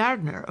 the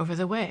gardener over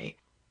the way.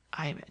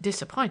 I'm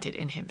disappointed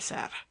in him,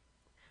 sir."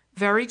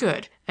 "Very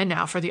good. And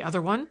now for the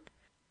other one?"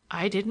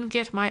 "I didn't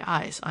get my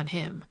eyes on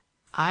him.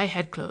 I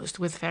had closed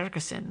with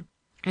Ferguson,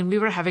 and we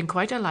were having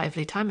quite a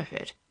lively time of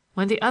it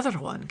when the other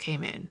one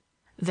came in.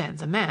 Then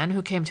the man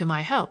who came to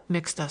my help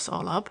mixed us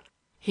all up.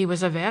 He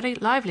was a very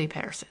lively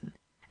person,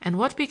 and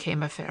what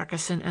became of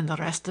Ferguson and the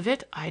rest of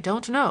it I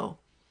don't know."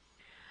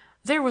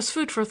 There was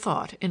food for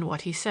thought in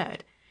what he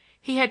said.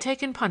 He had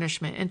taken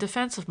punishment in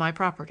defense of my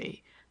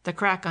property. The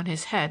crack on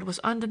his head was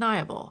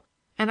undeniable,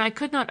 and I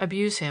could not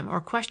abuse him or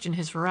question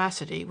his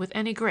veracity with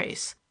any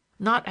grace,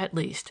 not, at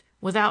least,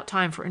 without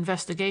time for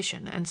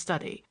investigation and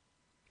study.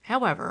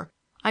 However,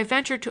 I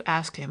ventured to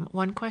ask him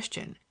one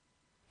question.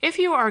 "If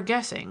you are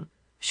guessing,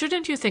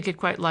 shouldn't you think it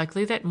quite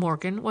likely that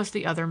Morgan was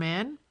the other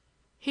man?"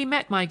 He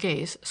met my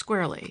gaze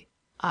squarely.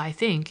 "I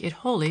think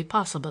it wholly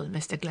possible,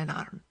 Mr.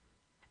 Glenarm."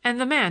 "And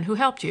the man who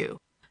helped you,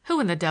 who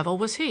in the devil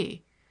was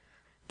he?"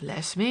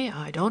 "Bless me,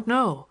 I don't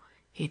know.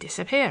 He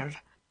disappeared.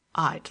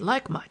 I'd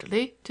like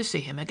mightily to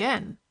see him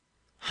again."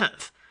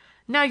 "Humph!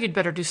 Now you'd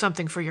better do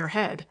something for your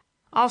head.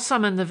 I'll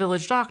summon the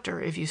village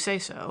doctor if you say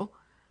so."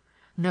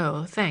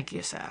 "No, thank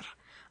you, sir.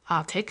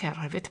 I'll take care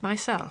of it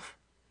myself."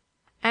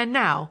 "And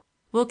now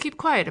we'll keep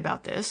quiet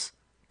about this.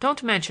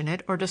 Don't mention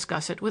it or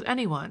discuss it with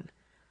anyone."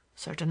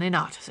 "Certainly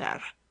not,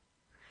 sir."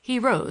 He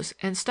rose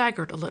and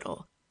staggered a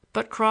little,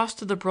 but crossed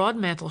to the broad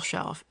mantel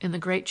shelf in the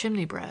great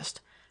chimney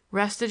breast,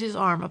 rested his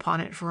arm upon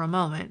it for a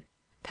moment,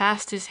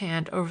 passed his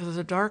hand over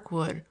the dark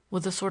wood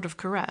with a sort of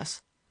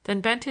caress,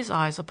 then bent his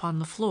eyes upon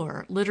the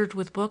floor littered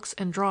with books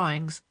and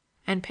drawings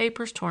and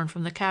papers torn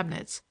from the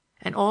cabinets,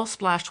 and all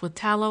splashed with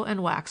tallow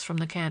and wax from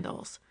the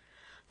candles.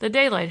 The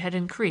daylight had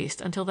increased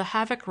until the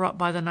havoc wrought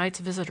by the night's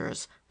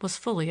visitors was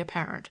fully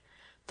apparent.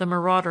 The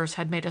marauders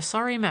had made a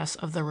sorry mess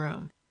of the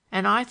room,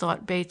 and I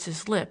thought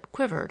Bates's lip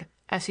quivered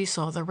as he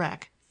saw the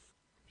wreck.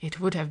 It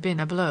would have been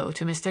a blow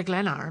to Mr.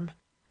 Glenarm.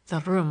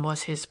 The room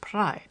was his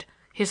pride,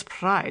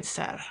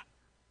 sir.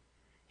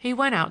 He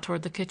went out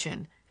toward the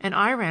kitchen, and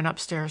I ran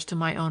upstairs to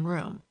my own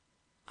room.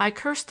 I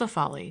cursed the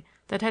folly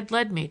that had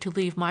led me to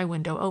leave my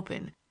window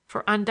open,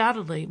 for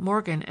undoubtedly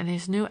Morgan and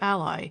his new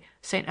ally,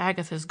 St.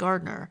 Agatha's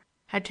gardener,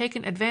 had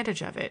taken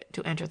advantage of it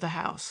to enter the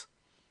house.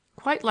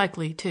 Quite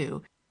likely,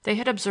 too, they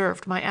had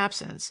observed my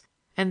absence,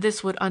 and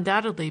this would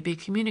undoubtedly be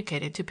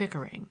communicated to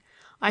Pickering.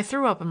 I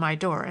threw open my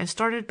door and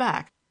started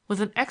back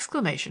with an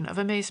exclamation of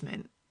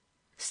amazement.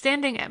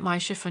 Standing at my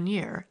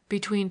chiffonier,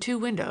 between two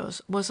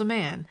windows, was a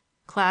man,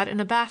 clad in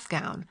a bath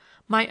gown,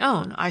 my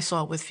own, I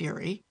saw with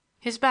fury,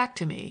 his back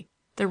to me,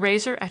 the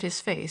razor at his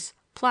face,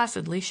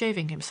 placidly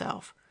shaving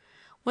himself.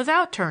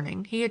 Without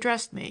turning, he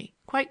addressed me,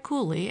 quite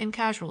coolly and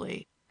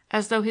casually,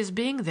 as though his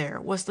being there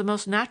was the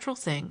most natural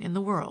thing in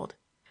the world.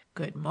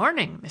 "Good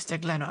morning, Mr.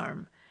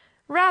 Glenarm.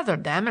 Rather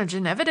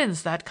damaging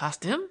evidence, that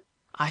costume.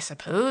 I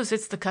suppose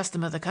it's the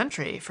custom of the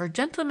country for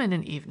gentlemen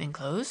in evening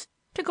clothes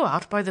to go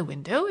out by the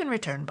window and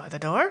return by the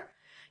door.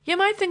 You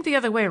might think the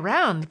other way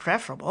round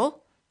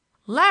preferable."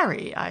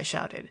 "Larry!" I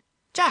shouted.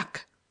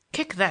 "Jack!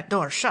 Kick that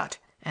door shut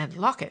and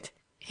lock it,"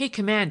 he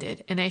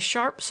commanded in a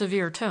sharp,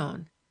 severe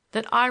tone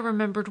that I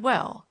remembered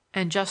well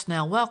and just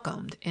now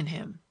welcomed in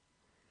him.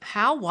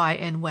 "How, why,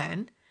 and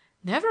when?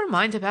 Never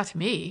mind about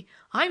me.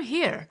 I'm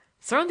here,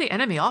 thrown the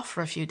enemy off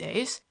for a few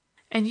days,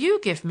 and you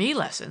give me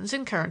lessons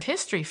in current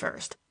history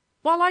first,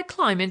 while I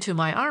climb into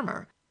my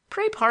armor.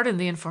 Pray pardon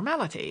the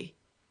informality."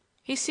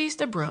 He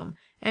seized a broom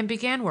and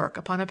began work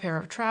upon a pair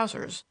of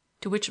trousers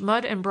to which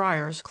mud and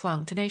briars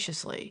clung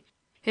tenaciously.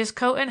 His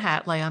coat and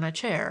hat lay on a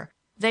chair,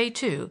 they,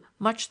 too,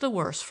 much the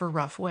worse for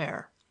rough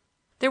wear.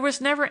 There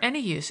was never any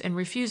use in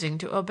refusing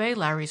to obey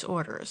Larry's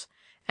orders,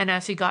 and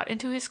as he got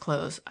into his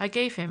clothes I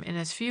gave him in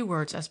as few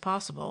words as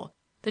possible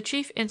the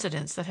chief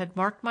incidents that had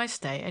marked my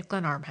stay at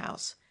Glenarm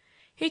House.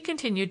 He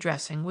continued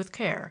dressing with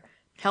care,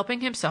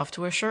 helping himself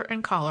to a shirt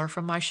and collar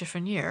from my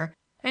chiffonier,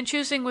 and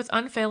choosing with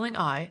unfailing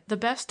eye the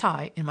best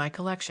tie in my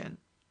collection.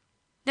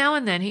 Now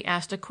and then he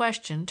asked a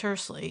question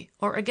tersely,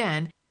 or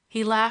again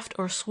he laughed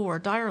or swore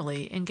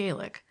direly in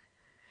Gaelic.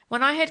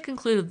 When I had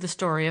concluded the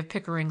story of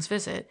Pickering's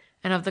visit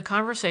and of the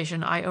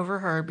conversation I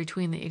overheard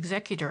between the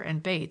executor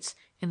and Bates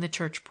in the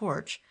church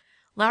porch,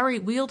 Larry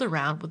wheeled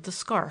around with the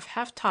scarf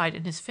half tied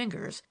in his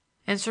fingers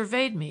and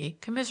surveyed me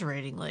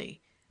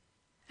commiseratingly.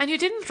 "And you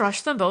didn't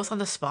rush them both on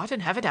the spot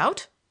and have it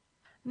out?"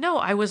 "No,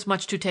 I was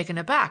much too taken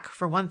aback,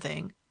 for one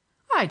thing."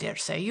 "I dare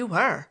say you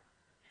were."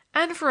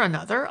 "And for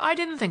another, I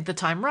didn't think the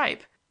time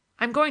ripe.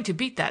 I'm going to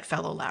beat that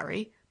fellow,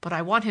 Larry, but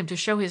I want him to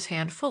show his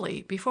hand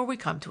fully before we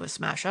come to a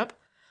smash-up.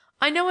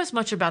 I know as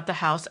much about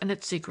the house and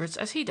its secrets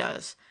as he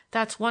does.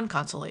 That's one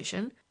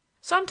consolation.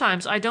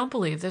 Sometimes I don't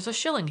believe there's a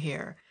shilling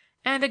here,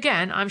 and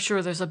again I'm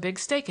sure there's a big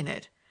stake in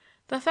it.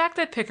 The fact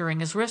that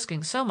Pickering is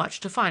risking so much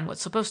to find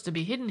what's supposed to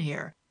be hidden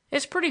here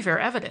is pretty fair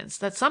evidence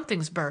that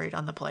something's buried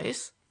on the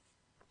place."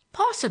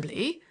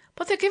 "Possibly,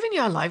 but they're giving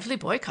you a lively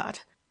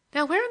boycott.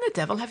 Now where in the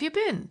devil have you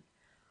been?"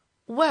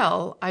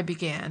 "Well," I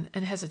began,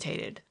 and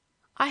hesitated.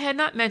 I had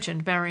not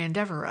mentioned Marian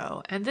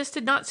Devereux, and this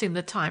did not seem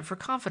the time for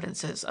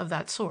confidences of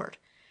that sort.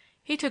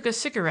 He took a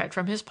cigarette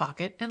from his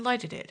pocket and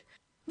lighted it.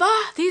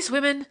 "Bah, these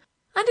women!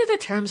 Under the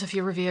terms of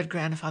your revered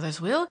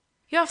grandfather's will,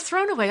 you have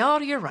thrown away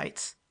all your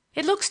rights.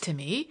 It looks to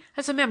me,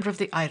 as a member of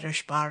the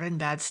Irish bar in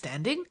bad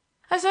standing,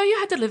 as though you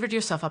had delivered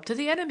yourself up to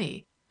the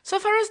enemy, so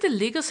far as the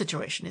legal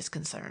situation is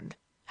concerned.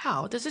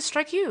 How does it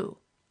strike you?"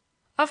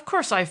 "Of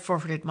course I've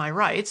forfeited my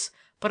rights,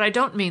 but I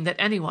don't mean that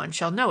anyone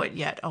shall know it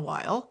yet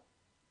awhile."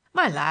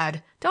 "My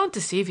lad, don't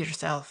deceive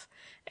yourself.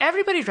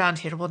 Everybody round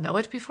here will know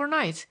it before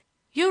night.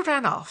 You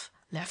ran off,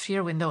 left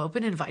your window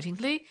open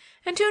invitingly,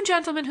 and two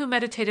gentlemen who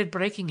meditated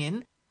breaking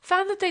in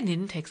found that they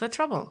needn't take the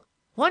trouble.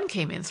 One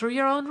came in through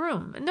your own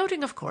room,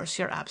 noting, of course,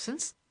 your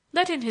absence,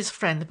 let in his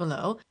friend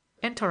below,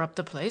 and tore up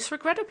the place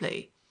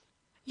regrettably."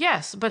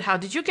 "Yes, but how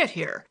did you get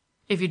here,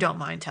 if you don't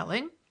mind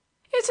telling?"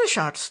 "It's a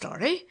short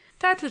story.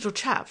 That little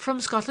chap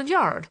from Scotland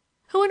Yard,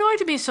 who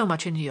annoyed me so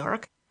much in New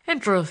York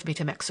and drove me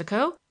to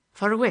Mexico,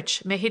 for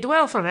which may he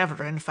dwell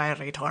forever in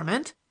fiery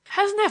torment,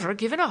 has never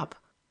given up.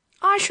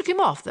 I shook him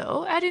off,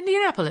 though, at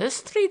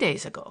Indianapolis 3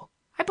 days ago.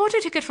 I bought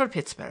a ticket for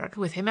Pittsburgh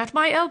with him at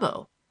my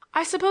elbow.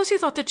 I suppose he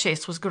thought the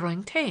chase was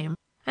growing tame,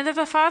 and that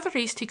the farther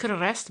east he could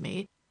arrest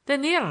me, the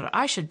nearer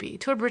I should be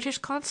to a British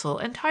consul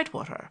and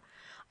tidewater.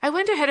 I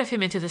went ahead of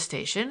him into the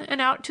station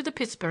and out to the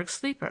Pittsburgh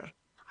sleeper.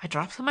 I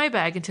dropped my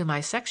bag into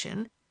my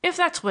section, if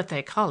that's what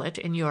they call it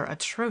in your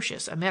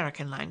atrocious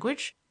American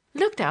language,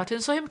 looked out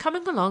and saw him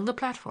coming along the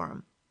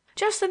platform.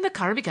 Just then the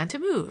car began to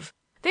move.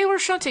 They were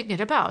shunting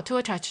it about to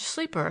attach a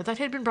sleeper that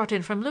had been brought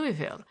in from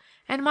Louisville,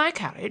 and my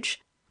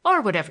carriage,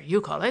 or whatever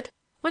you call it,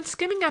 went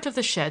skimming out of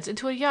the sheds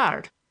into a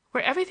yard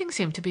where everything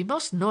seemed to be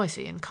most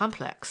noisy and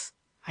complex.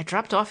 I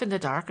dropped off in the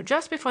dark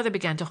just before they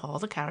began to haul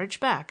the carriage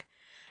back.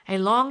 A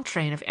long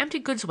train of empty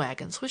goods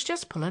wagons was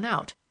just pulling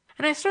out,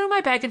 and I threw my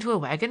bag into a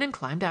wagon and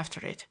climbed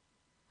after it.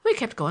 We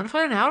kept going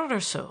for an hour or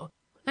so,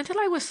 until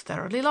I was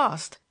thoroughly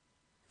lost.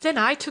 Then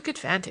I took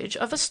advantage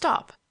of a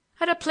stop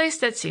at a place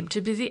that seemed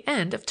to be the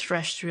end of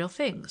terrestrial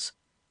things,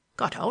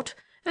 got out,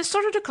 and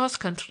started across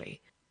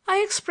country. I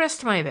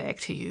expressed my bag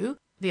to you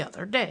the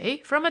other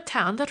day from a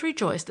town that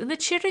rejoiced in the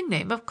cheering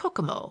name of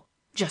Kokomo,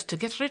 just to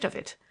get rid of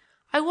it.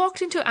 I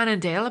walked into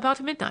Annandale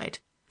about midnight,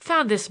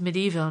 found this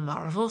medieval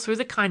marvel through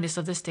the kindness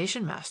of the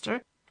station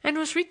master, and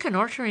was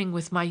reconnoitering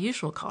with my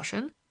usual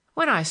caution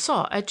when I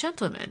saw a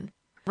gentleman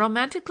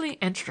romantically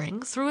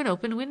entering through an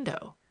open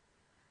window."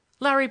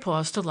 Larry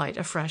paused to light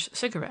a fresh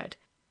cigarette.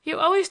 "You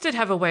always did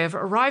have a way of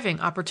arriving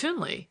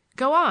opportunely.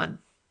 Go on."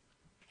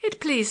 "It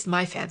pleased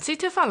my fancy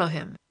to follow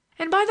him,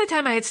 and by the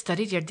time I had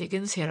studied your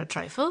diggings here a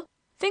trifle,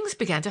 things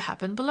began to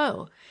happen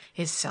below.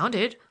 It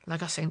sounded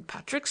like a St.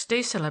 Patrick's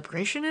Day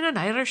celebration in an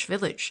Irish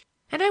village,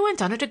 and I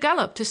went on at a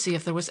gallop to see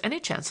if there was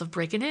any chance of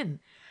breaking in.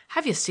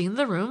 Have you seen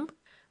the room?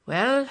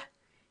 Well,"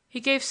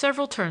 he gave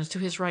several turns to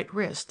his right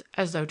wrist,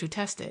 as though to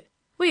test it,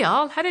 "we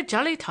all had a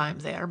jolly time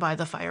there by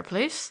the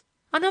fireplace.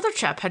 Another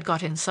chap had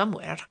got in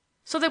somewhere,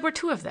 so there were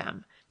two of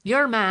them.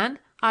 Your man,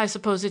 I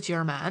suppose it's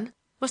your man,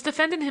 was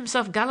defending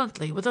himself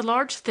gallantly with a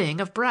large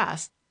thing of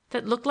brass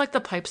that looked like the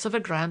pipes of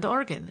a grand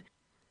organ,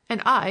 and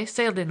I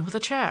sailed in with a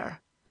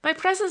chair. My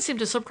presence seemed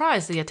to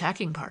surprise the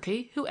attacking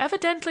party, who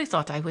evidently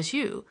thought I was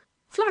you.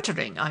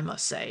 Flattering, I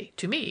must say,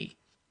 to me.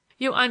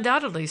 You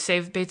undoubtedly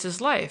saved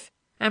Bates's life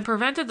and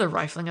prevented the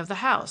rifling of the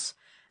house,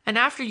 and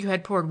after you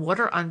had poured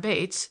water on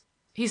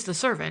Bates—he's the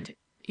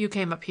servant—you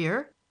came up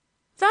here?"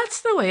 "That's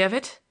the way of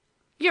it."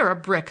 "You're a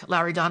brick,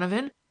 Larry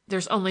Donovan.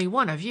 There's only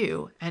one of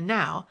you, and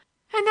now,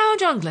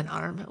 John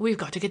Glenarm, we've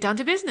got to get down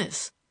to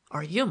business,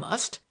 or you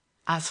must.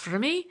 As for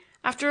me,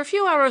 after a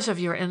few hours of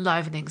your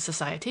enlivening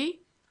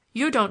society,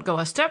 you don't go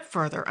a step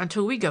further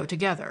until we go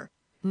together.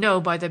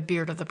 No, by the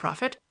beard of the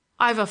prophet,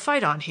 I've a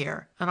fight on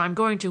here, and I'm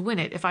going to win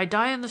it if I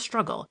die in the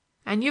struggle,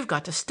 and you've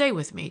got to stay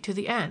with me to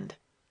the end."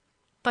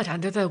 "But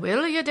under the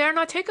will you dare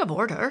not take a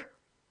boarder."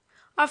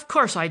 "Of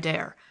course I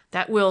dare.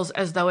 That will's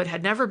as though it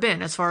had never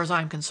been, as far as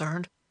I'm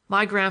concerned.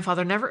 My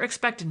grandfather never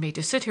expected me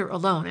to sit here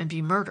alone and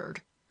be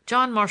murdered.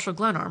 John Marshall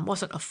Glenarm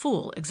wasn't a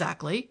fool,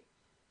 exactly."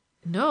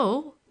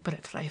 "No, but a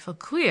trifle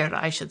queer,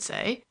 I should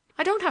say.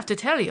 I don't have to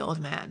tell you, old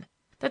man,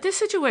 that this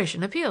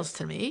situation appeals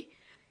to me.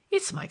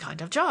 It's my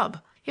kind of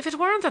job. If it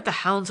weren't that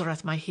the hounds are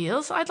at my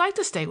heels, I'd like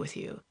to stay with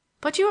you.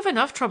 But you have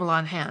enough trouble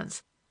on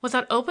hands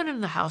without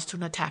opening the house to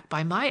an attack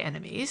by my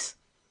enemies."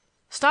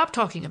 "Stop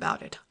talking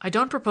about it. I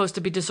don't propose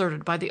to be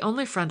deserted by the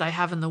only friend I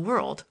have in the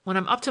world when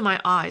I'm up to my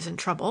eyes in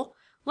trouble.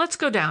 Let's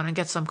go down and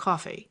get some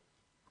coffee."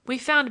 We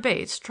found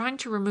Bates trying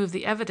to remove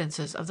the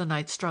evidences of the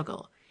night's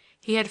struggle.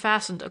 He had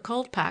fastened a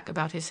cold pack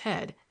about his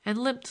head and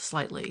limped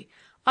slightly.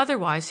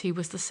 Otherwise he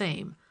was the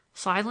same,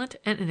 silent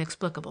and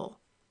inexplicable.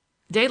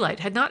 Daylight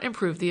had not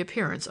improved the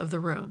appearance of the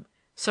room.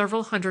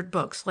 Several hundred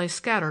books lay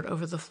scattered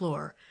over the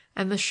floor,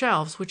 and the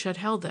shelves which had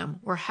held them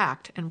were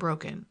hacked and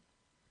broken.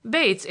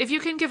 "Bates, if you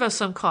can give us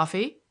some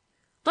coffee."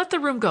 "Let the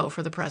room go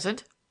for the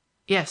present."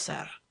 "Yes,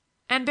 sir."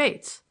 "And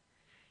Bates."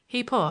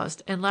 He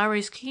paused, and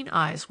Larry's keen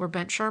eyes were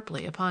bent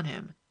sharply upon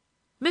him.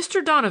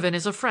 "Mr. Donovan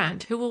is a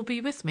friend who will be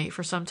with me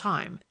for some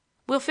time.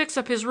 We'll fix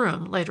up his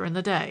room later in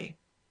the day."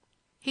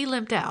 He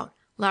limped out,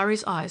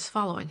 Larry's eyes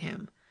following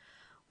him.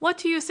 "What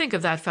do you think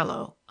of that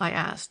fellow?" I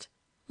asked.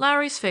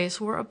 Larry's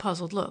face wore a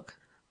puzzled look.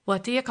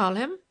 "What do you call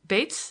him?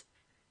 Bates?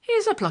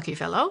 He's a plucky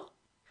fellow."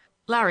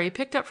 Larry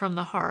picked up from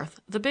the hearth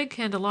the big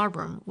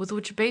candelabrum with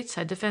which Bates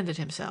had defended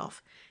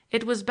himself.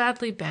 It was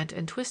badly bent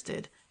and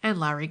twisted, and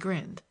Larry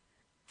grinned.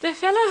 "The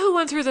fellow who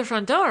went through the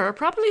front door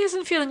probably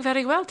isn't feeling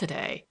very well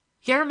today.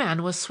 Your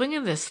man was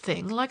swinging this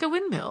thing like a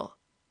windmill."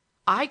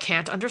 "I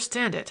can't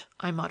understand it,"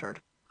 I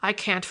muttered. "I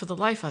can't for the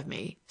life of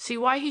me see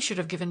why he should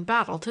have given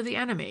battle to the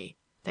enemy.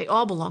 They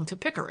all belong to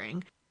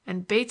Pickering,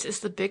 and Bates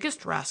is the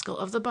biggest rascal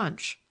of the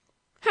bunch."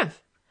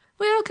 "Humph!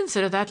 We'll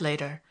consider that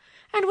later.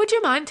 And would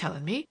you mind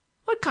telling me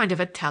what kind of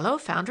a tallow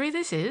foundry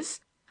this is?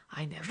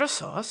 I never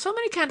saw so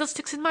many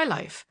candlesticks in my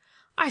life.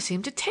 I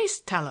seem to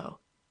taste tallow.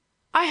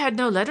 I had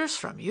no letters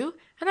from you,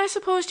 and I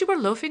supposed you were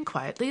loafing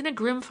quietly in a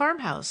grim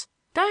farmhouse,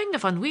 dying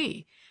of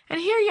ennui, and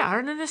here you are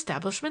in an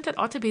establishment that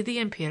ought to be the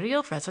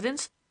imperial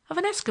residence of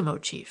an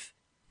Eskimo chief.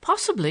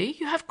 Possibly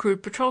you have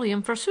crude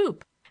petroleum for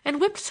soup and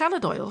whipped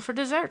salad oil for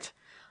dessert.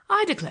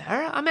 I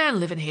declare a man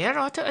living here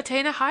ought to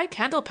attain a high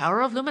candle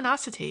power of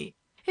luminosity.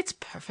 It's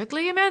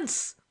perfectly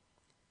immense."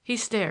 He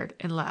stared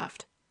and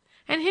laughed.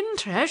 "And hidden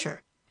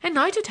treasure, and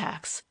night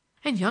attacks,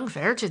 and young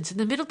virgins in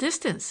the middle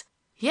distance.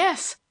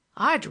 Yes,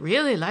 I'd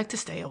really like to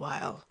stay a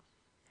while."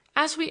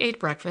 As we ate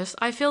breakfast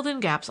I filled in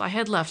gaps I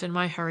had left in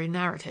my hurried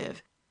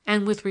narrative,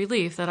 and with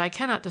relief that I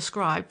cannot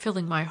describe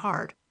filling my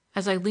heart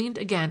as I leaned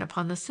again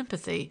upon the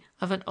sympathy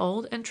of an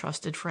old and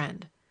trusted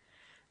friend.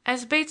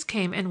 As Bates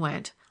came and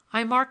went,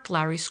 I marked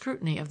Larry's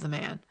scrutiny of the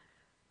man.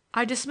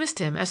 I dismissed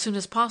him as soon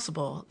as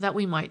possible that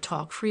we might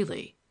talk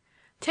freely.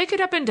 "Take it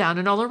up and down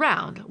and all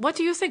around. What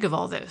do you think of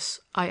all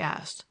this?" I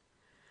asked.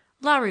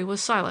 Larry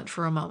was silent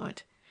for a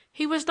moment.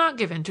 He was not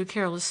given to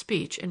careless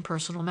speech in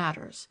personal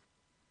matters.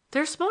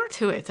 "There's more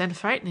to it than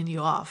frightening you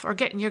off or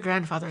getting your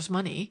grandfather's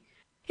money.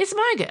 It's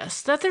my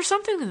guess that there's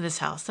something in this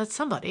house that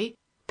somebody,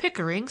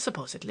 Pickering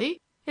supposedly,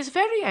 is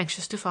very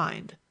anxious to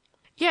find."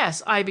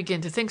 "Yes, I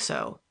begin to think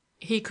so.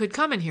 He could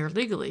come in here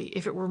legally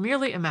if it were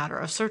merely a matter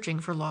of searching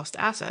for lost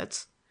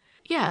assets."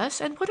 "Yes,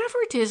 and whatever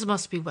it is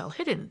must be well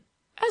hidden.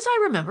 As I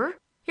remember,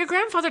 your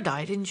grandfather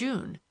died in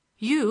June.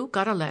 You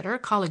got a letter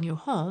calling you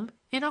home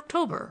in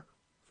October."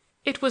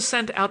 "It was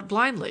sent out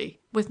blindly,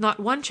 with not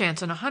one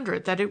chance in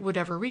 100 that it would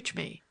ever reach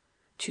me."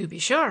 "To be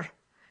sure.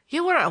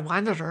 You were a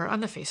wanderer on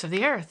the face of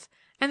the earth,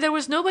 and there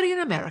was nobody in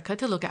America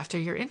to look after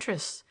your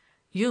interests.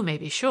 You may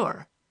be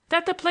sure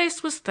that the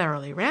place was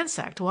thoroughly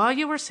ransacked while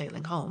you were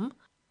sailing home.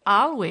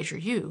 I'll wager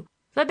you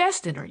the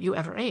best dinner you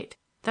ever ate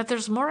that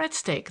there's more at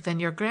stake than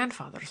your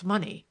grandfather's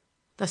money.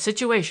 The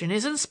situation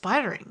is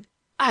inspiring.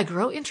 I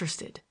grow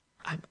interested.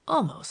 I'm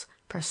almost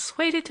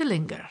persuaded to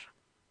linger."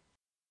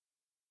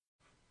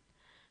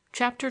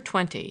 Chapter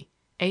 20.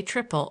 A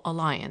Triple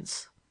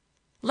Alliance.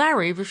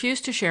 Larry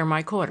refused to share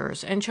my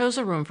quarters and chose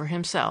a room for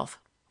himself,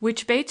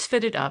 which Bates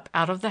fitted up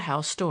out of the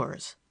house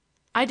stores.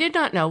 I did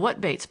not know what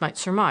Bates might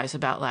surmise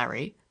about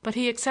Larry, but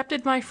he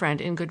accepted my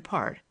friend in good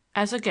part,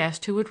 as a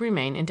guest who would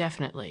remain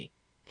indefinitely.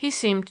 He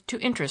seemed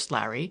to interest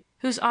Larry,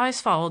 whose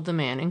eyes followed the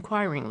man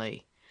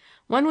inquiringly.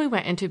 When we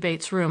went into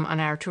Bates' room on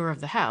our tour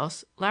of the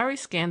house, Larry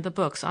scanned the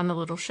books on the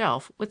little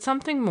shelf with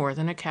something more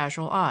than a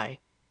casual eye.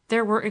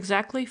 There were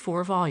exactly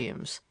 4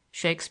 volumes: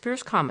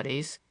 Shakespeare's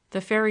Comedies,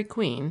 The Faerie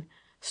Queene,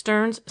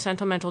 Sterne's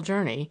Sentimental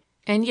Journey,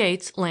 and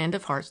Yeats' Land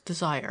of Heart's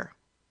Desire.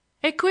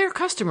 "A queer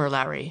customer,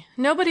 Larry.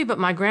 Nobody but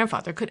my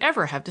grandfather could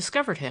ever have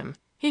discovered him.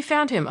 He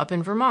found him up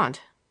in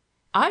Vermont."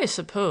 "I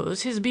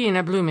suppose his being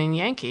a blooming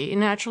Yankee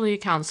naturally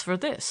accounts for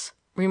this,"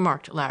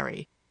 remarked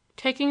Larry,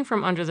 taking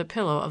from under the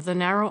pillow of the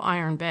narrow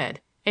iron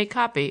bed a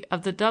copy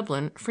of the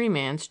Dublin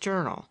Freeman's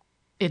Journal.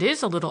 "It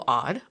is a little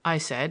odd," I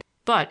said,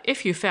 "but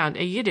if you found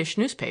a Yiddish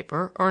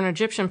newspaper or an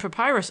Egyptian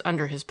papyrus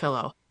under his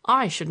pillow,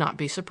 I should not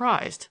be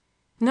surprised."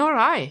 "Nor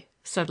I,"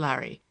 said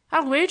Larry.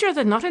 "I'll wager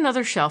that not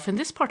another shelf in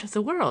this part of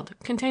the world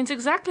contains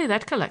exactly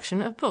that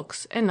collection of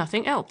books, and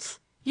nothing else.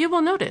 You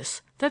will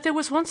notice that there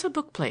was once a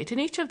book plate in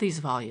each of these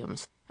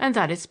volumes, and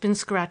that it's been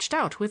scratched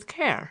out with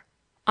care."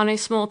 On a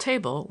small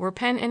table were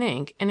pen and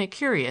ink and a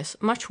curious,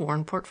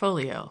 much-worn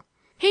portfolio.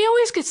 "He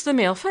always gets the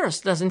mail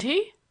first, doesn't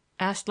he?"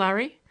 asked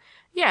Larry.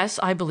 "Yes,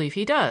 I believe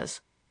he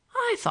does."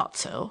 "I thought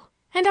so.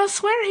 And I'll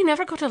swear he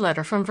never got a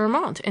letter from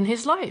Vermont in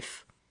his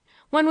life."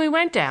 When we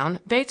went down,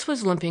 Bates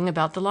was limping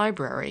about the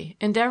library,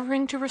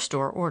 endeavoring to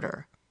restore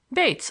order.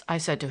 "Bates," I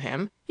said to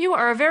him, "you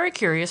are a very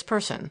curious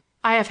person.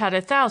 I have had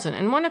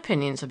 1,001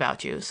 opinions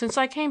about you since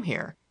I came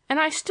here, and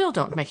I still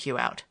don't make you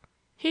out."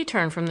 He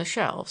turned from the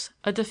shelves,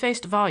 a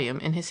defaced volume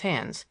in his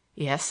hands.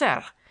 "Yes,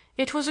 sir.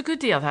 It was a good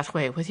deal that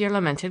way with your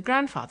lamented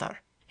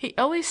grandfather. He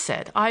always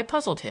said I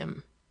puzzled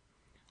him."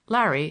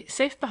 Larry,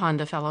 safe behind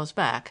the fellow's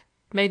back,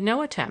 made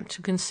no attempt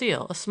to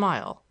conceal a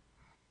smile.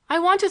 "I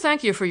want to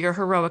thank you for your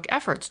heroic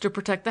efforts to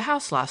protect the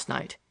house last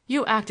night.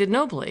 You acted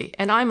nobly,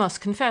 and I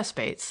must confess,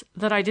 Bates,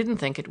 that I didn't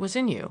think it was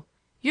in you.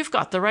 You've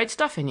got the right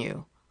stuff in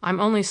you. I'm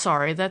only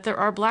sorry that there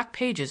are black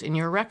pages in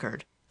your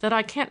record that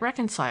I can't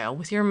reconcile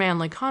with your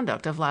manly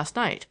conduct of last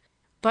night.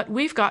 But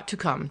we've got to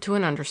come to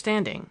an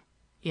understanding."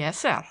 "Yes,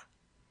 sir."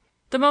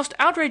 "The most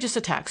outrageous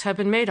attacks have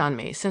been made on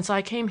me since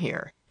I came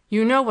here.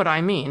 You know what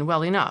I mean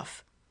well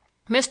enough.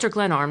 Mr.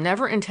 Glenarm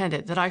never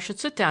intended that I should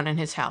sit down in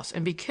his house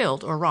and be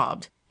killed or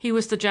robbed. He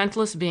was the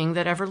gentlest being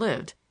that ever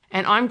lived,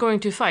 and I'm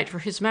going to fight for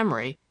his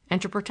memory and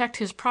to protect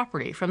his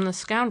property from the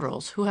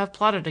scoundrels who have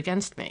plotted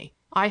against me.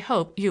 I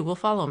hope you will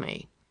follow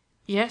me."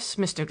 "Yes,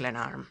 Mr.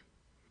 Glenarm."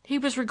 He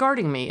was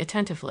regarding me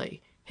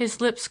attentively. His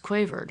lips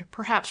quavered,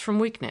 perhaps from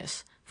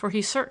weakness, for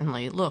he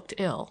certainly looked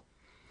ill.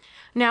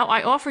 "Now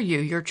I offer you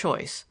your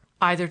choice,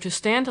 either to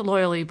stand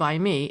loyally by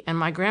me and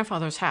my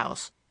grandfather's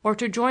house, or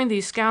to join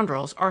these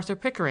scoundrels Arthur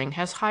Pickering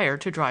has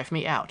hired to drive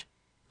me out.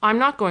 I'm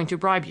not going to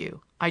bribe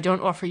you. I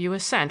don't offer you a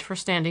cent for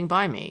standing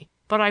by me,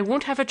 but I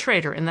won't have a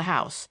traitor in the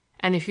house,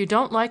 and if you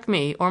don't like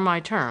me or my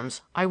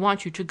terms, I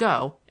want you to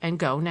go, and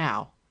go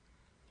now."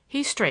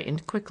 He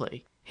straightened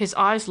quickly. His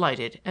eyes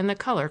lighted and the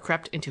color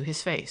crept into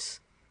his face.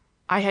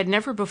 I had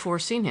never before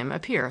seen him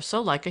appear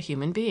so like a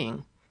human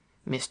being.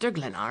 "Mr.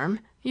 Glenarm,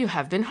 you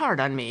have been hard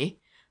on me.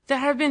 There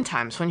have been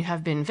times when you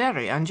have been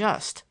very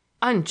unjust."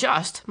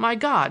 "Unjust! My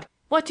God!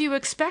 What do you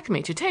expect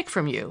me to take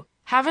from you?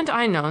 Haven't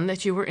I known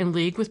that you were in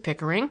league with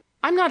Pickering?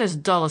 I'm not as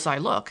dull as I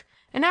look,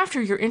 and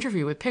after your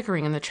interview with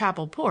Pickering in the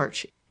chapel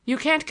porch, you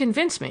can't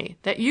convince me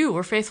that you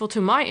were faithful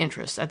to my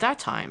interests at that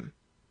time."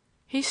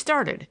 He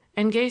started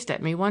and gazed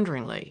at me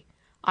wonderingly.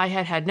 I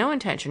had had no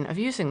intention of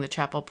using the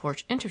chapel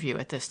porch interview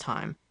at this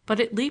time, but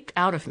it leaped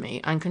out of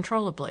me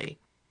uncontrollably.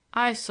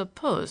 "I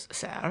suppose,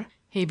 sir,"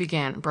 he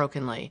began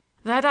brokenly,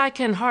 "that I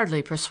can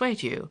hardly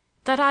persuade you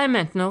that I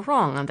meant no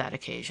wrong on that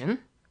occasion."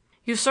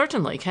 "You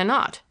certainly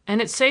cannot,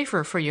 and it's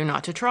safer for you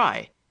not to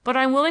try. But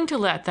I'm willing to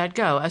let that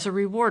go as a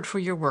reward for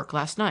your work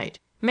last night.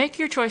 Make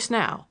your choice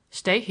now.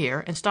 Stay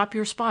here and stop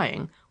your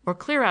spying, or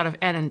clear out of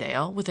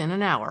Annandale within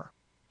an hour."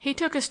 He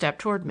took a step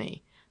toward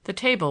me. The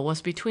table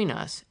was between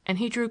us, and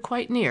he drew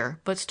quite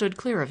near but stood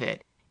clear of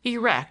it,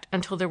 erect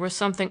until there was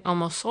something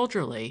almost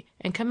soldierly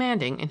and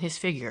commanding in his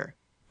figure.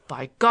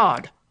 "By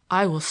God,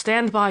 I will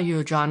stand by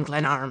you, John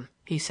Glenarm,"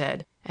 he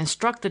said, and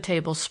struck the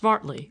table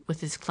smartly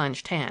with his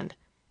clenched hand.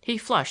 He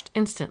flushed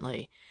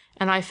instantly,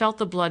 and I felt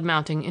the blood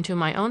mounting into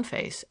my own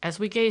face as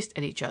we gazed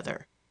at each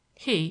other.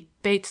 He,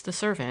 Bates the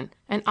servant,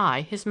 and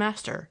I his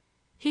master.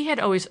 He had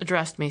always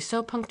addressed me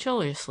so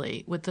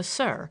punctiliously with the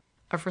 "sir"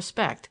 of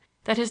respect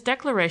that his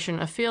declaration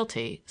of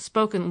fealty,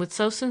 spoken with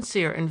so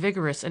sincere and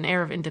vigorous an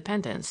air of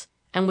independence,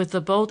 and with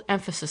the bold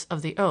emphasis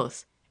of the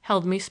oath,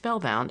 held me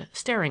spellbound,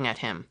 staring at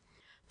him.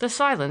 The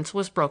silence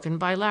was broken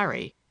by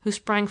Larry, who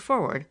sprang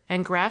forward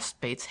and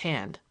grasped Bates'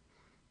 hand.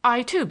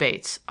 "I too,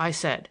 Bates," I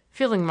said,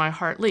 feeling my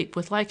heart leap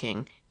with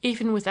liking,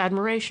 even with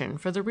admiration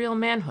for the real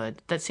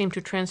manhood that seemed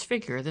to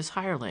transfigure this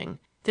hireling,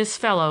 this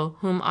fellow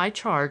whom I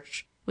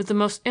charged with the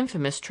most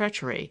infamous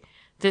treachery,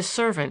 this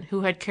servant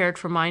who had cared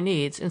for my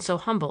needs in so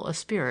humble a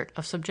spirit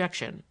of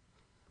subjection.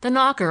 The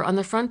knocker on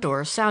the front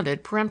door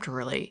sounded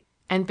peremptorily,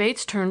 and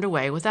Bates turned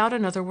away without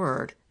another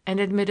word and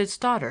admitted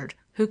Stoddard,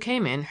 who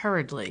came in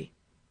hurriedly.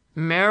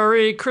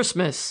 "Merry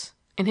Christmas!"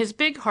 in his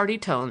big hearty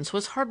tones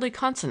was hardly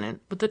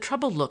consonant with the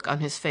troubled look on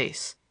his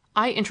face.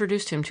 I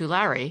introduced him to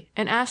Larry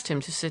and asked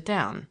him to sit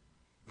down.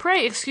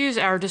 "Pray excuse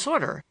our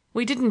disorder.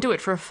 We didn't do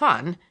it for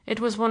fun. It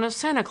was one of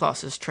Santa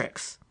Claus's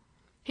tricks."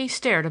 He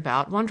stared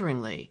about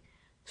wonderingly.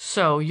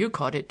 "So you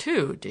caught it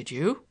too, did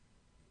you?"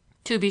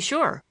 "To be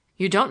sure.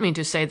 You don't mean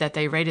to say that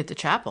they raided the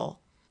chapel?"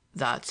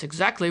 "That's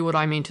exactly what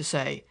I mean to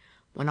say.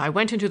 When I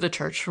went into the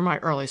church for my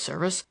early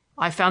service,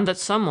 I found that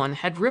someone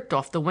had ripped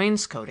off the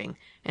wainscoting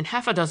in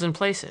half a dozen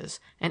places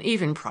and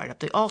even pried up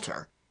the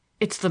altar.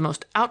 It's the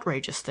most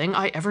outrageous thing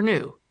I ever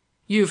knew.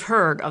 You've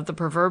heard of the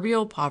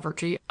proverbial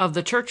poverty of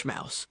the church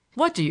mouse.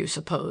 What do you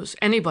suppose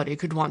anybody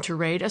could want to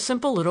raid a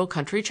simple little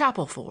country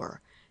chapel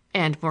for?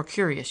 And more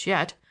curious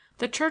yet,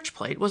 the church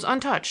plate was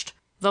untouched,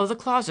 though the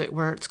closet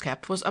where it's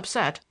kept was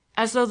upset,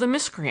 as though the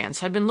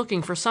miscreants had been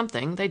looking for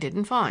something they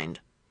didn't find.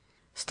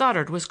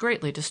 Stoddard was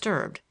greatly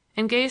disturbed,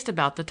 and gazed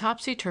about the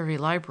topsy-turvy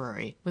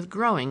library with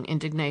growing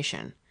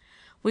indignation.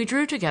 We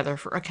drew together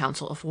for a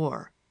council of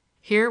war.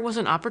 Here was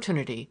an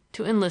opportunity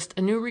to enlist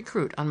a new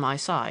recruit on my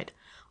side.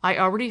 I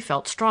already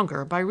felt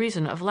stronger by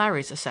reason of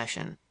Larry's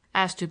accession.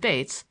 As to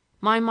Bates,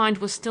 my mind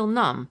was still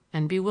numb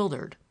and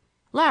bewildered.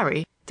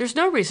 "Larry, there's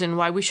no reason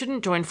why we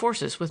shouldn't join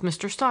forces with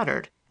Mr.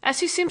 Stoddard,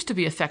 as he seems to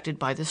be affected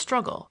by this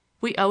struggle.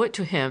 We owe it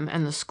to him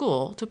and the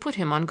school to put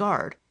him on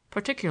guard,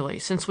 particularly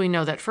since we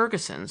know that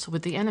Ferguson's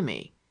with the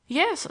enemy."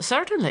 "Yes,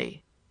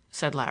 certainly,"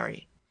 said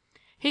Larry.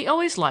 He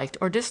always liked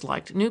or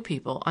disliked new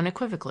people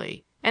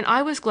unequivocally, and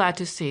I was glad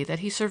to see that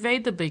he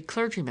surveyed the big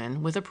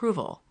clergyman with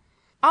approval.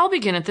 "I'll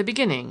begin at the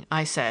beginning,"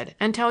 I said,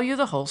 "and tell you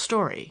the whole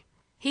story."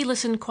 He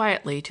listened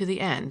quietly to the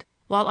end,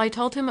 while I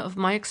told him of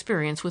my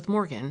experience with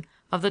Morgan,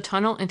 of the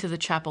tunnel into the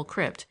chapel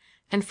crypt,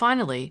 and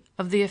finally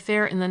of the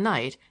affair in the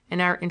night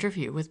and our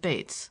interview with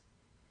Bates.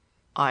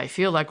 "I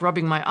feel like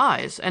rubbing my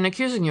eyes and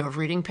accusing you of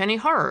reading penny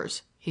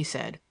horrors," he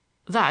said.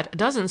 "That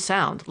doesn't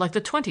sound like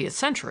the 20th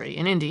century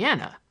in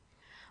Indiana.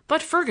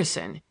 But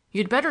Ferguson,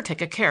 you'd better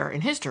take a care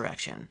in his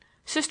direction.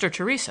 Sister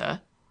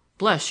Theresa—"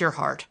 "Bless your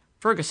heart,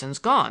 Ferguson's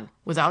gone,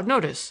 without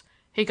notice.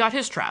 He got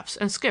his traps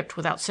and skipped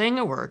without saying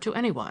a word to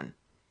anyone.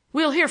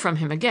 We'll hear from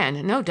him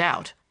again, no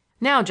doubt.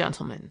 Now,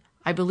 gentlemen,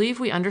 I believe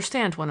we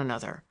understand one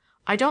another.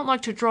 I don't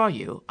like to draw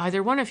you,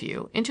 either one of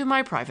you, into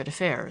my private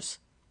affairs."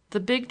 The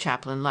big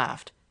chaplain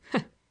laughed.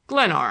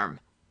 "Glenarm."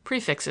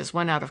 Prefixes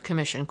went out of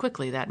commission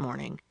quickly that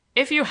morning.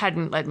 "If you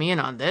hadn't let me in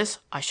on this,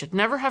 I should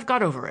never have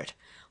got over it.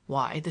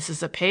 Why, this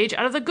is a page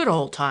out of the good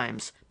old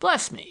times.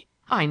 Bless me,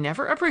 I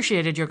never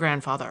appreciated your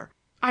grandfather.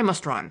 I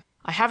must run.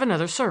 I have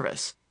another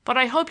service, but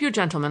I hope you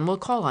gentlemen will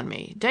call on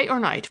me, day or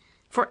night,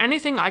 for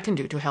anything I can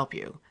do to help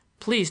you.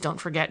 Please don't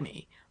forget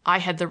me. I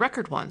had the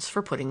record once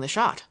for putting the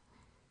shot."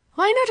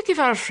 "Why not give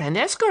our friend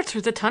escort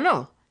through the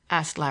tunnel?"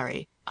 asked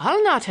Larry.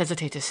 "I'll not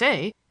hesitate to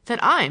say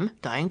that I'm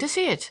dying to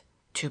see it."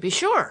 "To be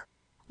sure."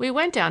 We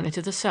went down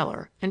into the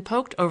cellar and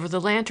poked over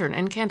the lantern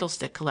and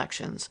candlestick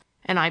collections,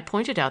 and I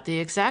pointed out the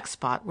exact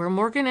spot where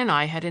Morgan and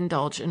I had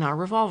indulged in our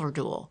revolver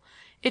duel.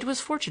 It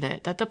was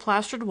fortunate that the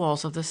plastered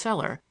walls of the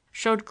cellar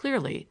showed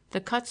clearly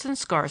the cuts and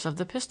scars of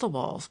the pistol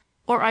balls,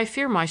 or I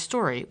fear my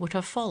story would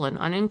have fallen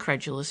on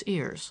incredulous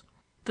ears.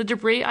 The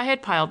debris I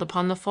had piled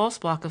upon the false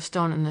block of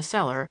stone in the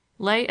cellar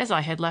lay as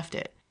I had left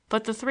it,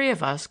 but the three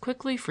of us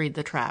quickly freed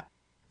the trap.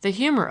 The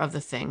humor of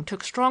the thing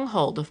took strong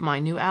hold of my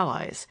new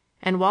allies,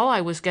 and while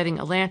I was getting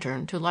a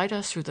lantern to light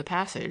us through the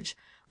passage,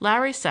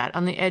 Larry sat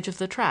on the edge of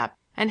the trap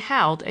and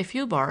howled a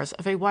few bars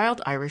of a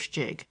wild Irish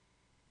jig.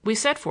 We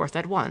set forth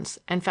at once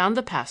and found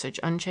the passage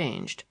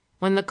unchanged.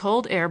 When the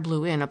cold air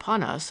blew in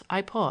upon us,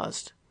 I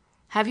paused.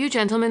 "Have you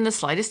gentlemen the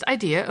slightest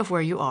idea of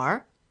where you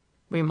are?"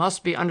 "We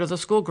must be under the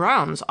school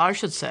grounds, I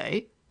should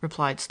say,"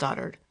 replied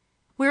Stoddard.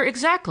 "We're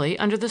exactly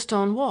under the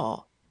stone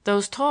wall.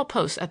 Those tall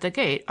posts at the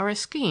gate are a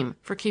scheme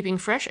for keeping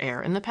fresh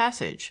air in the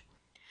passage."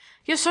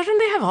 "You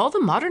certainly have all the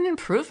modern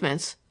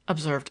improvements,"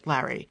 observed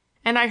Larry,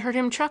 and I heard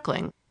him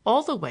chuckling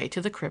all the way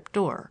to the crypt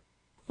door.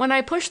 When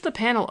I pushed the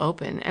panel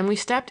open and we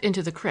stepped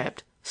into the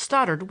crypt,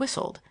 Stoddard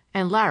whistled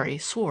and Larry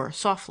swore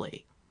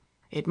softly.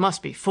 "It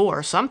must be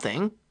for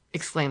something,"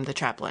 exclaimed the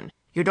chaplain.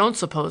 "You don't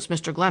suppose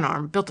Mr.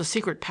 Glenarm built a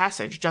secret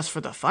passage just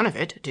for the fun of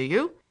it, do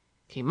you?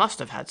 He must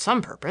have had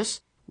some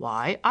purpose.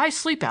 Why, I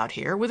sleep out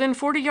here within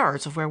 40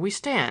 yards of where we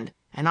stand,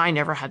 and I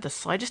never had the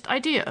slightest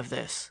idea of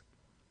this."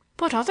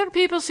 "But other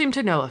people seem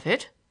to know of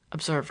it,"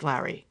 observed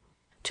Larry.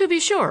 To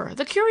be sure,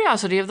 the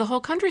curiosity of the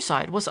whole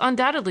countryside was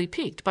undoubtedly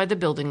piqued by the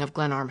building of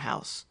Glenarm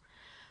House.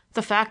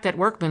 The fact that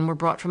workmen were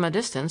brought from a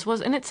distance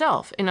was in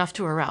itself enough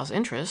to arouse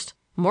interest.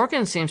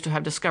 Morgan seems to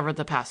have discovered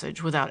the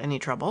passage without any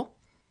trouble."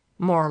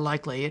 "More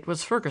likely it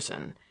was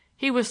Ferguson.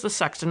 He was the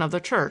sexton of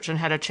the church and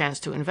had a chance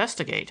to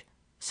investigate,"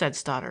 said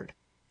Stoddard.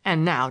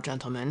 "And now,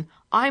 gentlemen,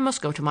 I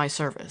must go to my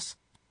service.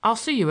 I'll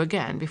see you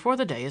again before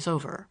the day is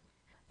over."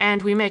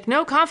 "And we make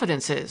no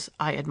confidences,"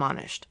 I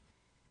admonished.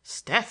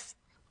 "'Sdeath!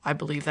 I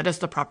believe that is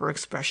the proper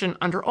expression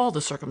under all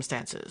the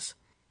circumstances."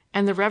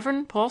 And the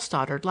Reverend Paul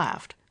Stoddard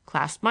laughed,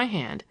 clasped my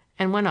hand,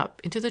 and went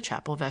up into the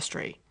chapel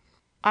vestry.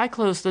 I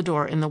closed the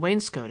door in the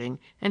wainscoting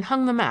and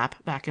hung the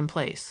map back in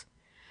place.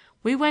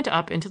 We went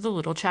up into the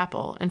little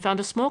chapel and found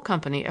a small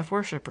company of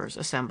worshippers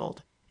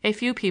assembled. A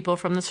few people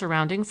from the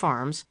surrounding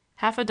farms,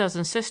 half a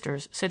dozen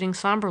sisters sitting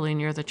somberly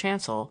near the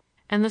chancel,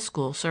 and the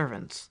school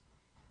servants.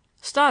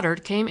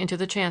 Stoddard came into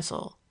the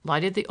chancel,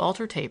 lighted the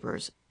altar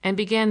tapers, and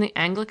began the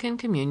Anglican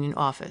Communion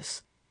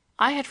office.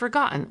 I had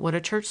forgotten what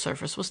a church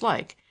service was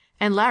like,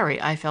 and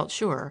Larry, I felt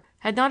sure,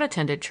 had not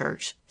attended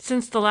church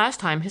since the last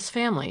time his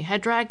family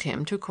had dragged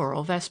him to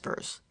choral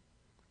vespers.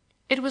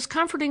 It was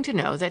comforting to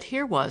know that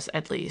here was,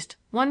 at least,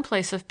 one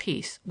place of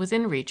peace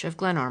within reach of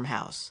Glenarm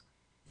House.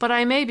 But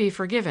I may be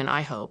forgiven,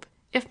 I hope,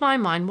 if my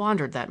mind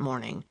wandered that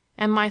morning,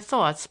 and my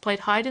thoughts played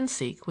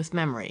hide-and-seek with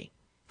memory.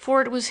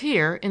 For it was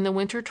here, in the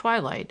winter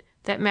twilight,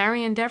 that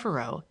Marian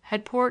Devereux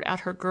had poured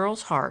out her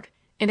girl's heart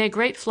in a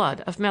great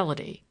flood of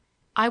melody.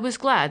 I was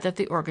glad that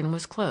the organ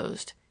was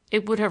closed.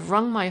 It would have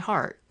wrung my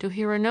heart to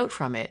hear a note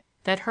from it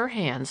that her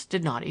hands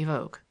did not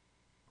evoke.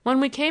 When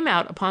we came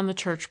out upon the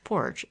church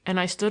porch and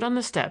I stood on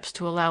the steps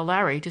to allow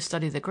Larry to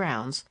study the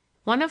grounds,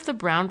 one of the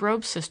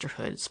brown-robed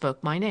sisterhood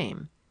spoke my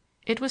name.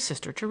 It was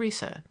Sister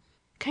Theresa.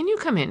 "Can you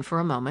come in for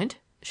a moment?"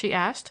 she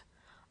asked.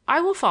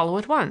 "I will follow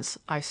at once,"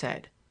 I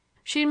said.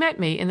 She met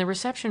me in the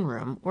reception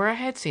room where I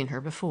had seen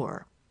her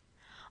before.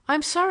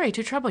 "I'm sorry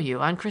to trouble you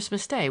on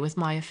Christmas Day with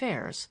my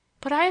affairs,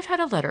 but I have had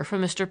a letter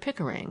from Mr.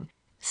 Pickering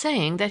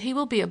saying that he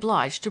will be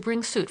obliged to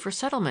bring suit for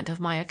settlement of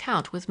my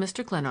account with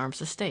Mr.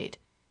 Glenarm's estate.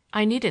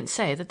 I needn't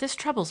say that this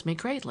troubles me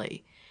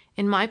greatly.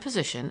 In my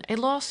position a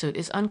lawsuit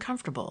is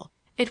uncomfortable.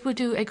 It would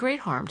do a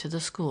great harm to the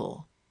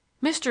school.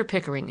 Mr.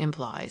 Pickering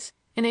implies,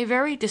 in a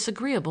very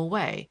disagreeable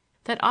way,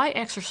 that I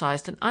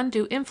exercised an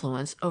undue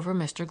influence over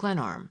Mr.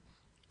 Glenarm.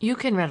 You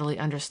can readily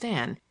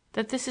understand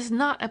that this is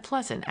not a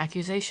pleasant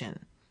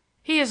accusation."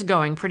 "He is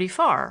going pretty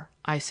far,"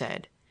 I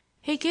said.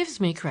 "He gives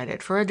me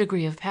credit for a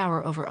degree of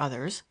power over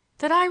others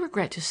that I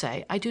regret to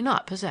say I do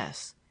not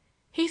possess.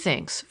 He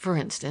thinks, for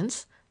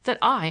instance, that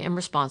I am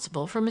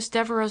responsible for Miss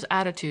Devereux's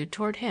attitude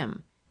toward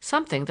him,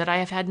 something that I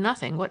have had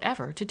nothing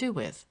whatever to do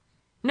with."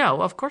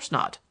 "No, of course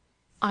not."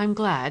 "I'm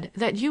glad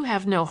that you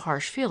have no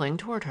harsh feeling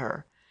toward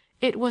her.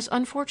 It was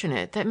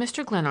unfortunate that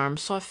Mr. Glenarm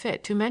saw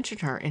fit to mention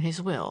her in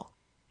his will.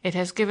 It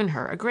has given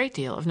her a great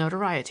deal of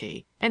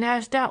notoriety, and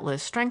has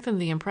doubtless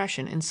strengthened the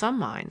impression in some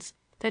minds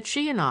that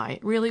she and I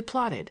really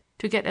plotted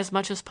to get as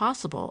much as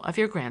possible of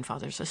your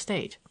grandfather's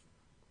estate."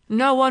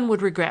 "No one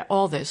would regret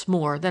all this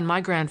more than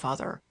my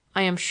grandfather.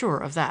 I am sure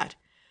of that.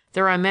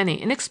 There are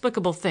many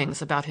inexplicable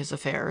things about his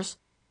affairs.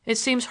 It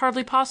seems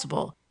hardly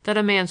possible that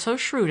a man so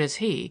shrewd as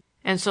he,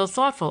 and so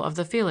thoughtful of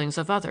the feelings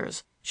of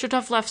others, should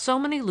have left so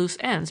many loose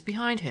ends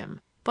behind him.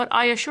 But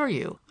I assure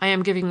you I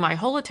am giving my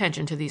whole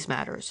attention to these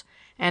matters,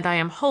 and I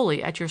am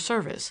wholly at your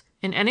service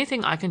in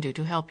anything I can do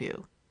to help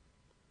you."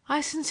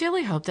 "I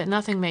sincerely hope that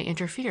nothing may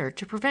interfere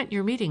to prevent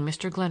your meeting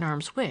Mr.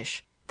 Glenarm's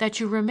wish that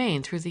you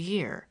remain through the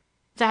year.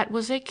 That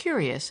was a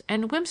curious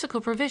and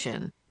whimsical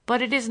provision,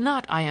 but it is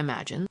not, I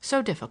imagine,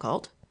 so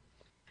difficult."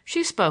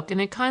 She spoke in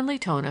a kindly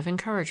tone of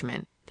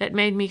encouragement that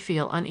made me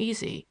feel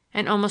uneasy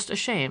and almost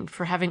ashamed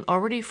for having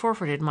already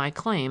forfeited my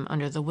claim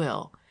under the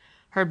will.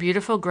 Her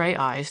beautiful gray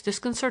eyes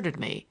disconcerted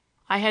me.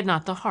 I had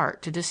not the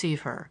heart to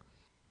deceive her.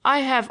 "I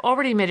have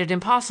already made it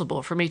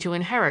impossible for me to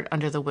inherit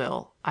under the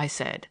will," I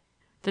said.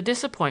 The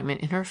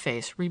disappointment in her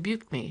face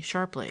rebuked me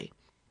sharply.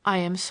 "I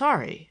am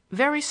sorry,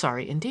 very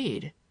sorry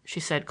indeed," she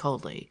said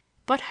coldly.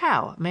 "But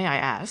how, may I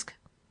ask?"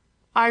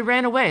 "I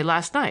ran away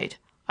last night.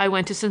 I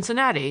went to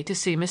Cincinnati to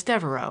see Miss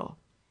Devereux."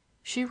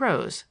 She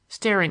rose,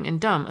 staring in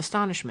dumb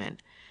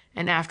astonishment,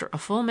 and after a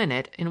full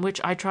minute in which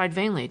I tried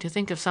vainly to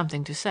think of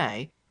something to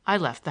say, I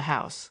left the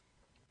house.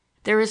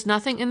 There is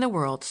nothing in the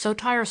world so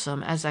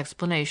tiresome as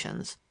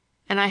explanations,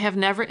 and I have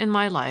never in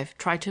my life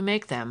tried to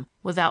make them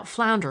without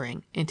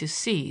floundering into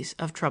seas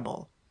of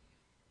trouble.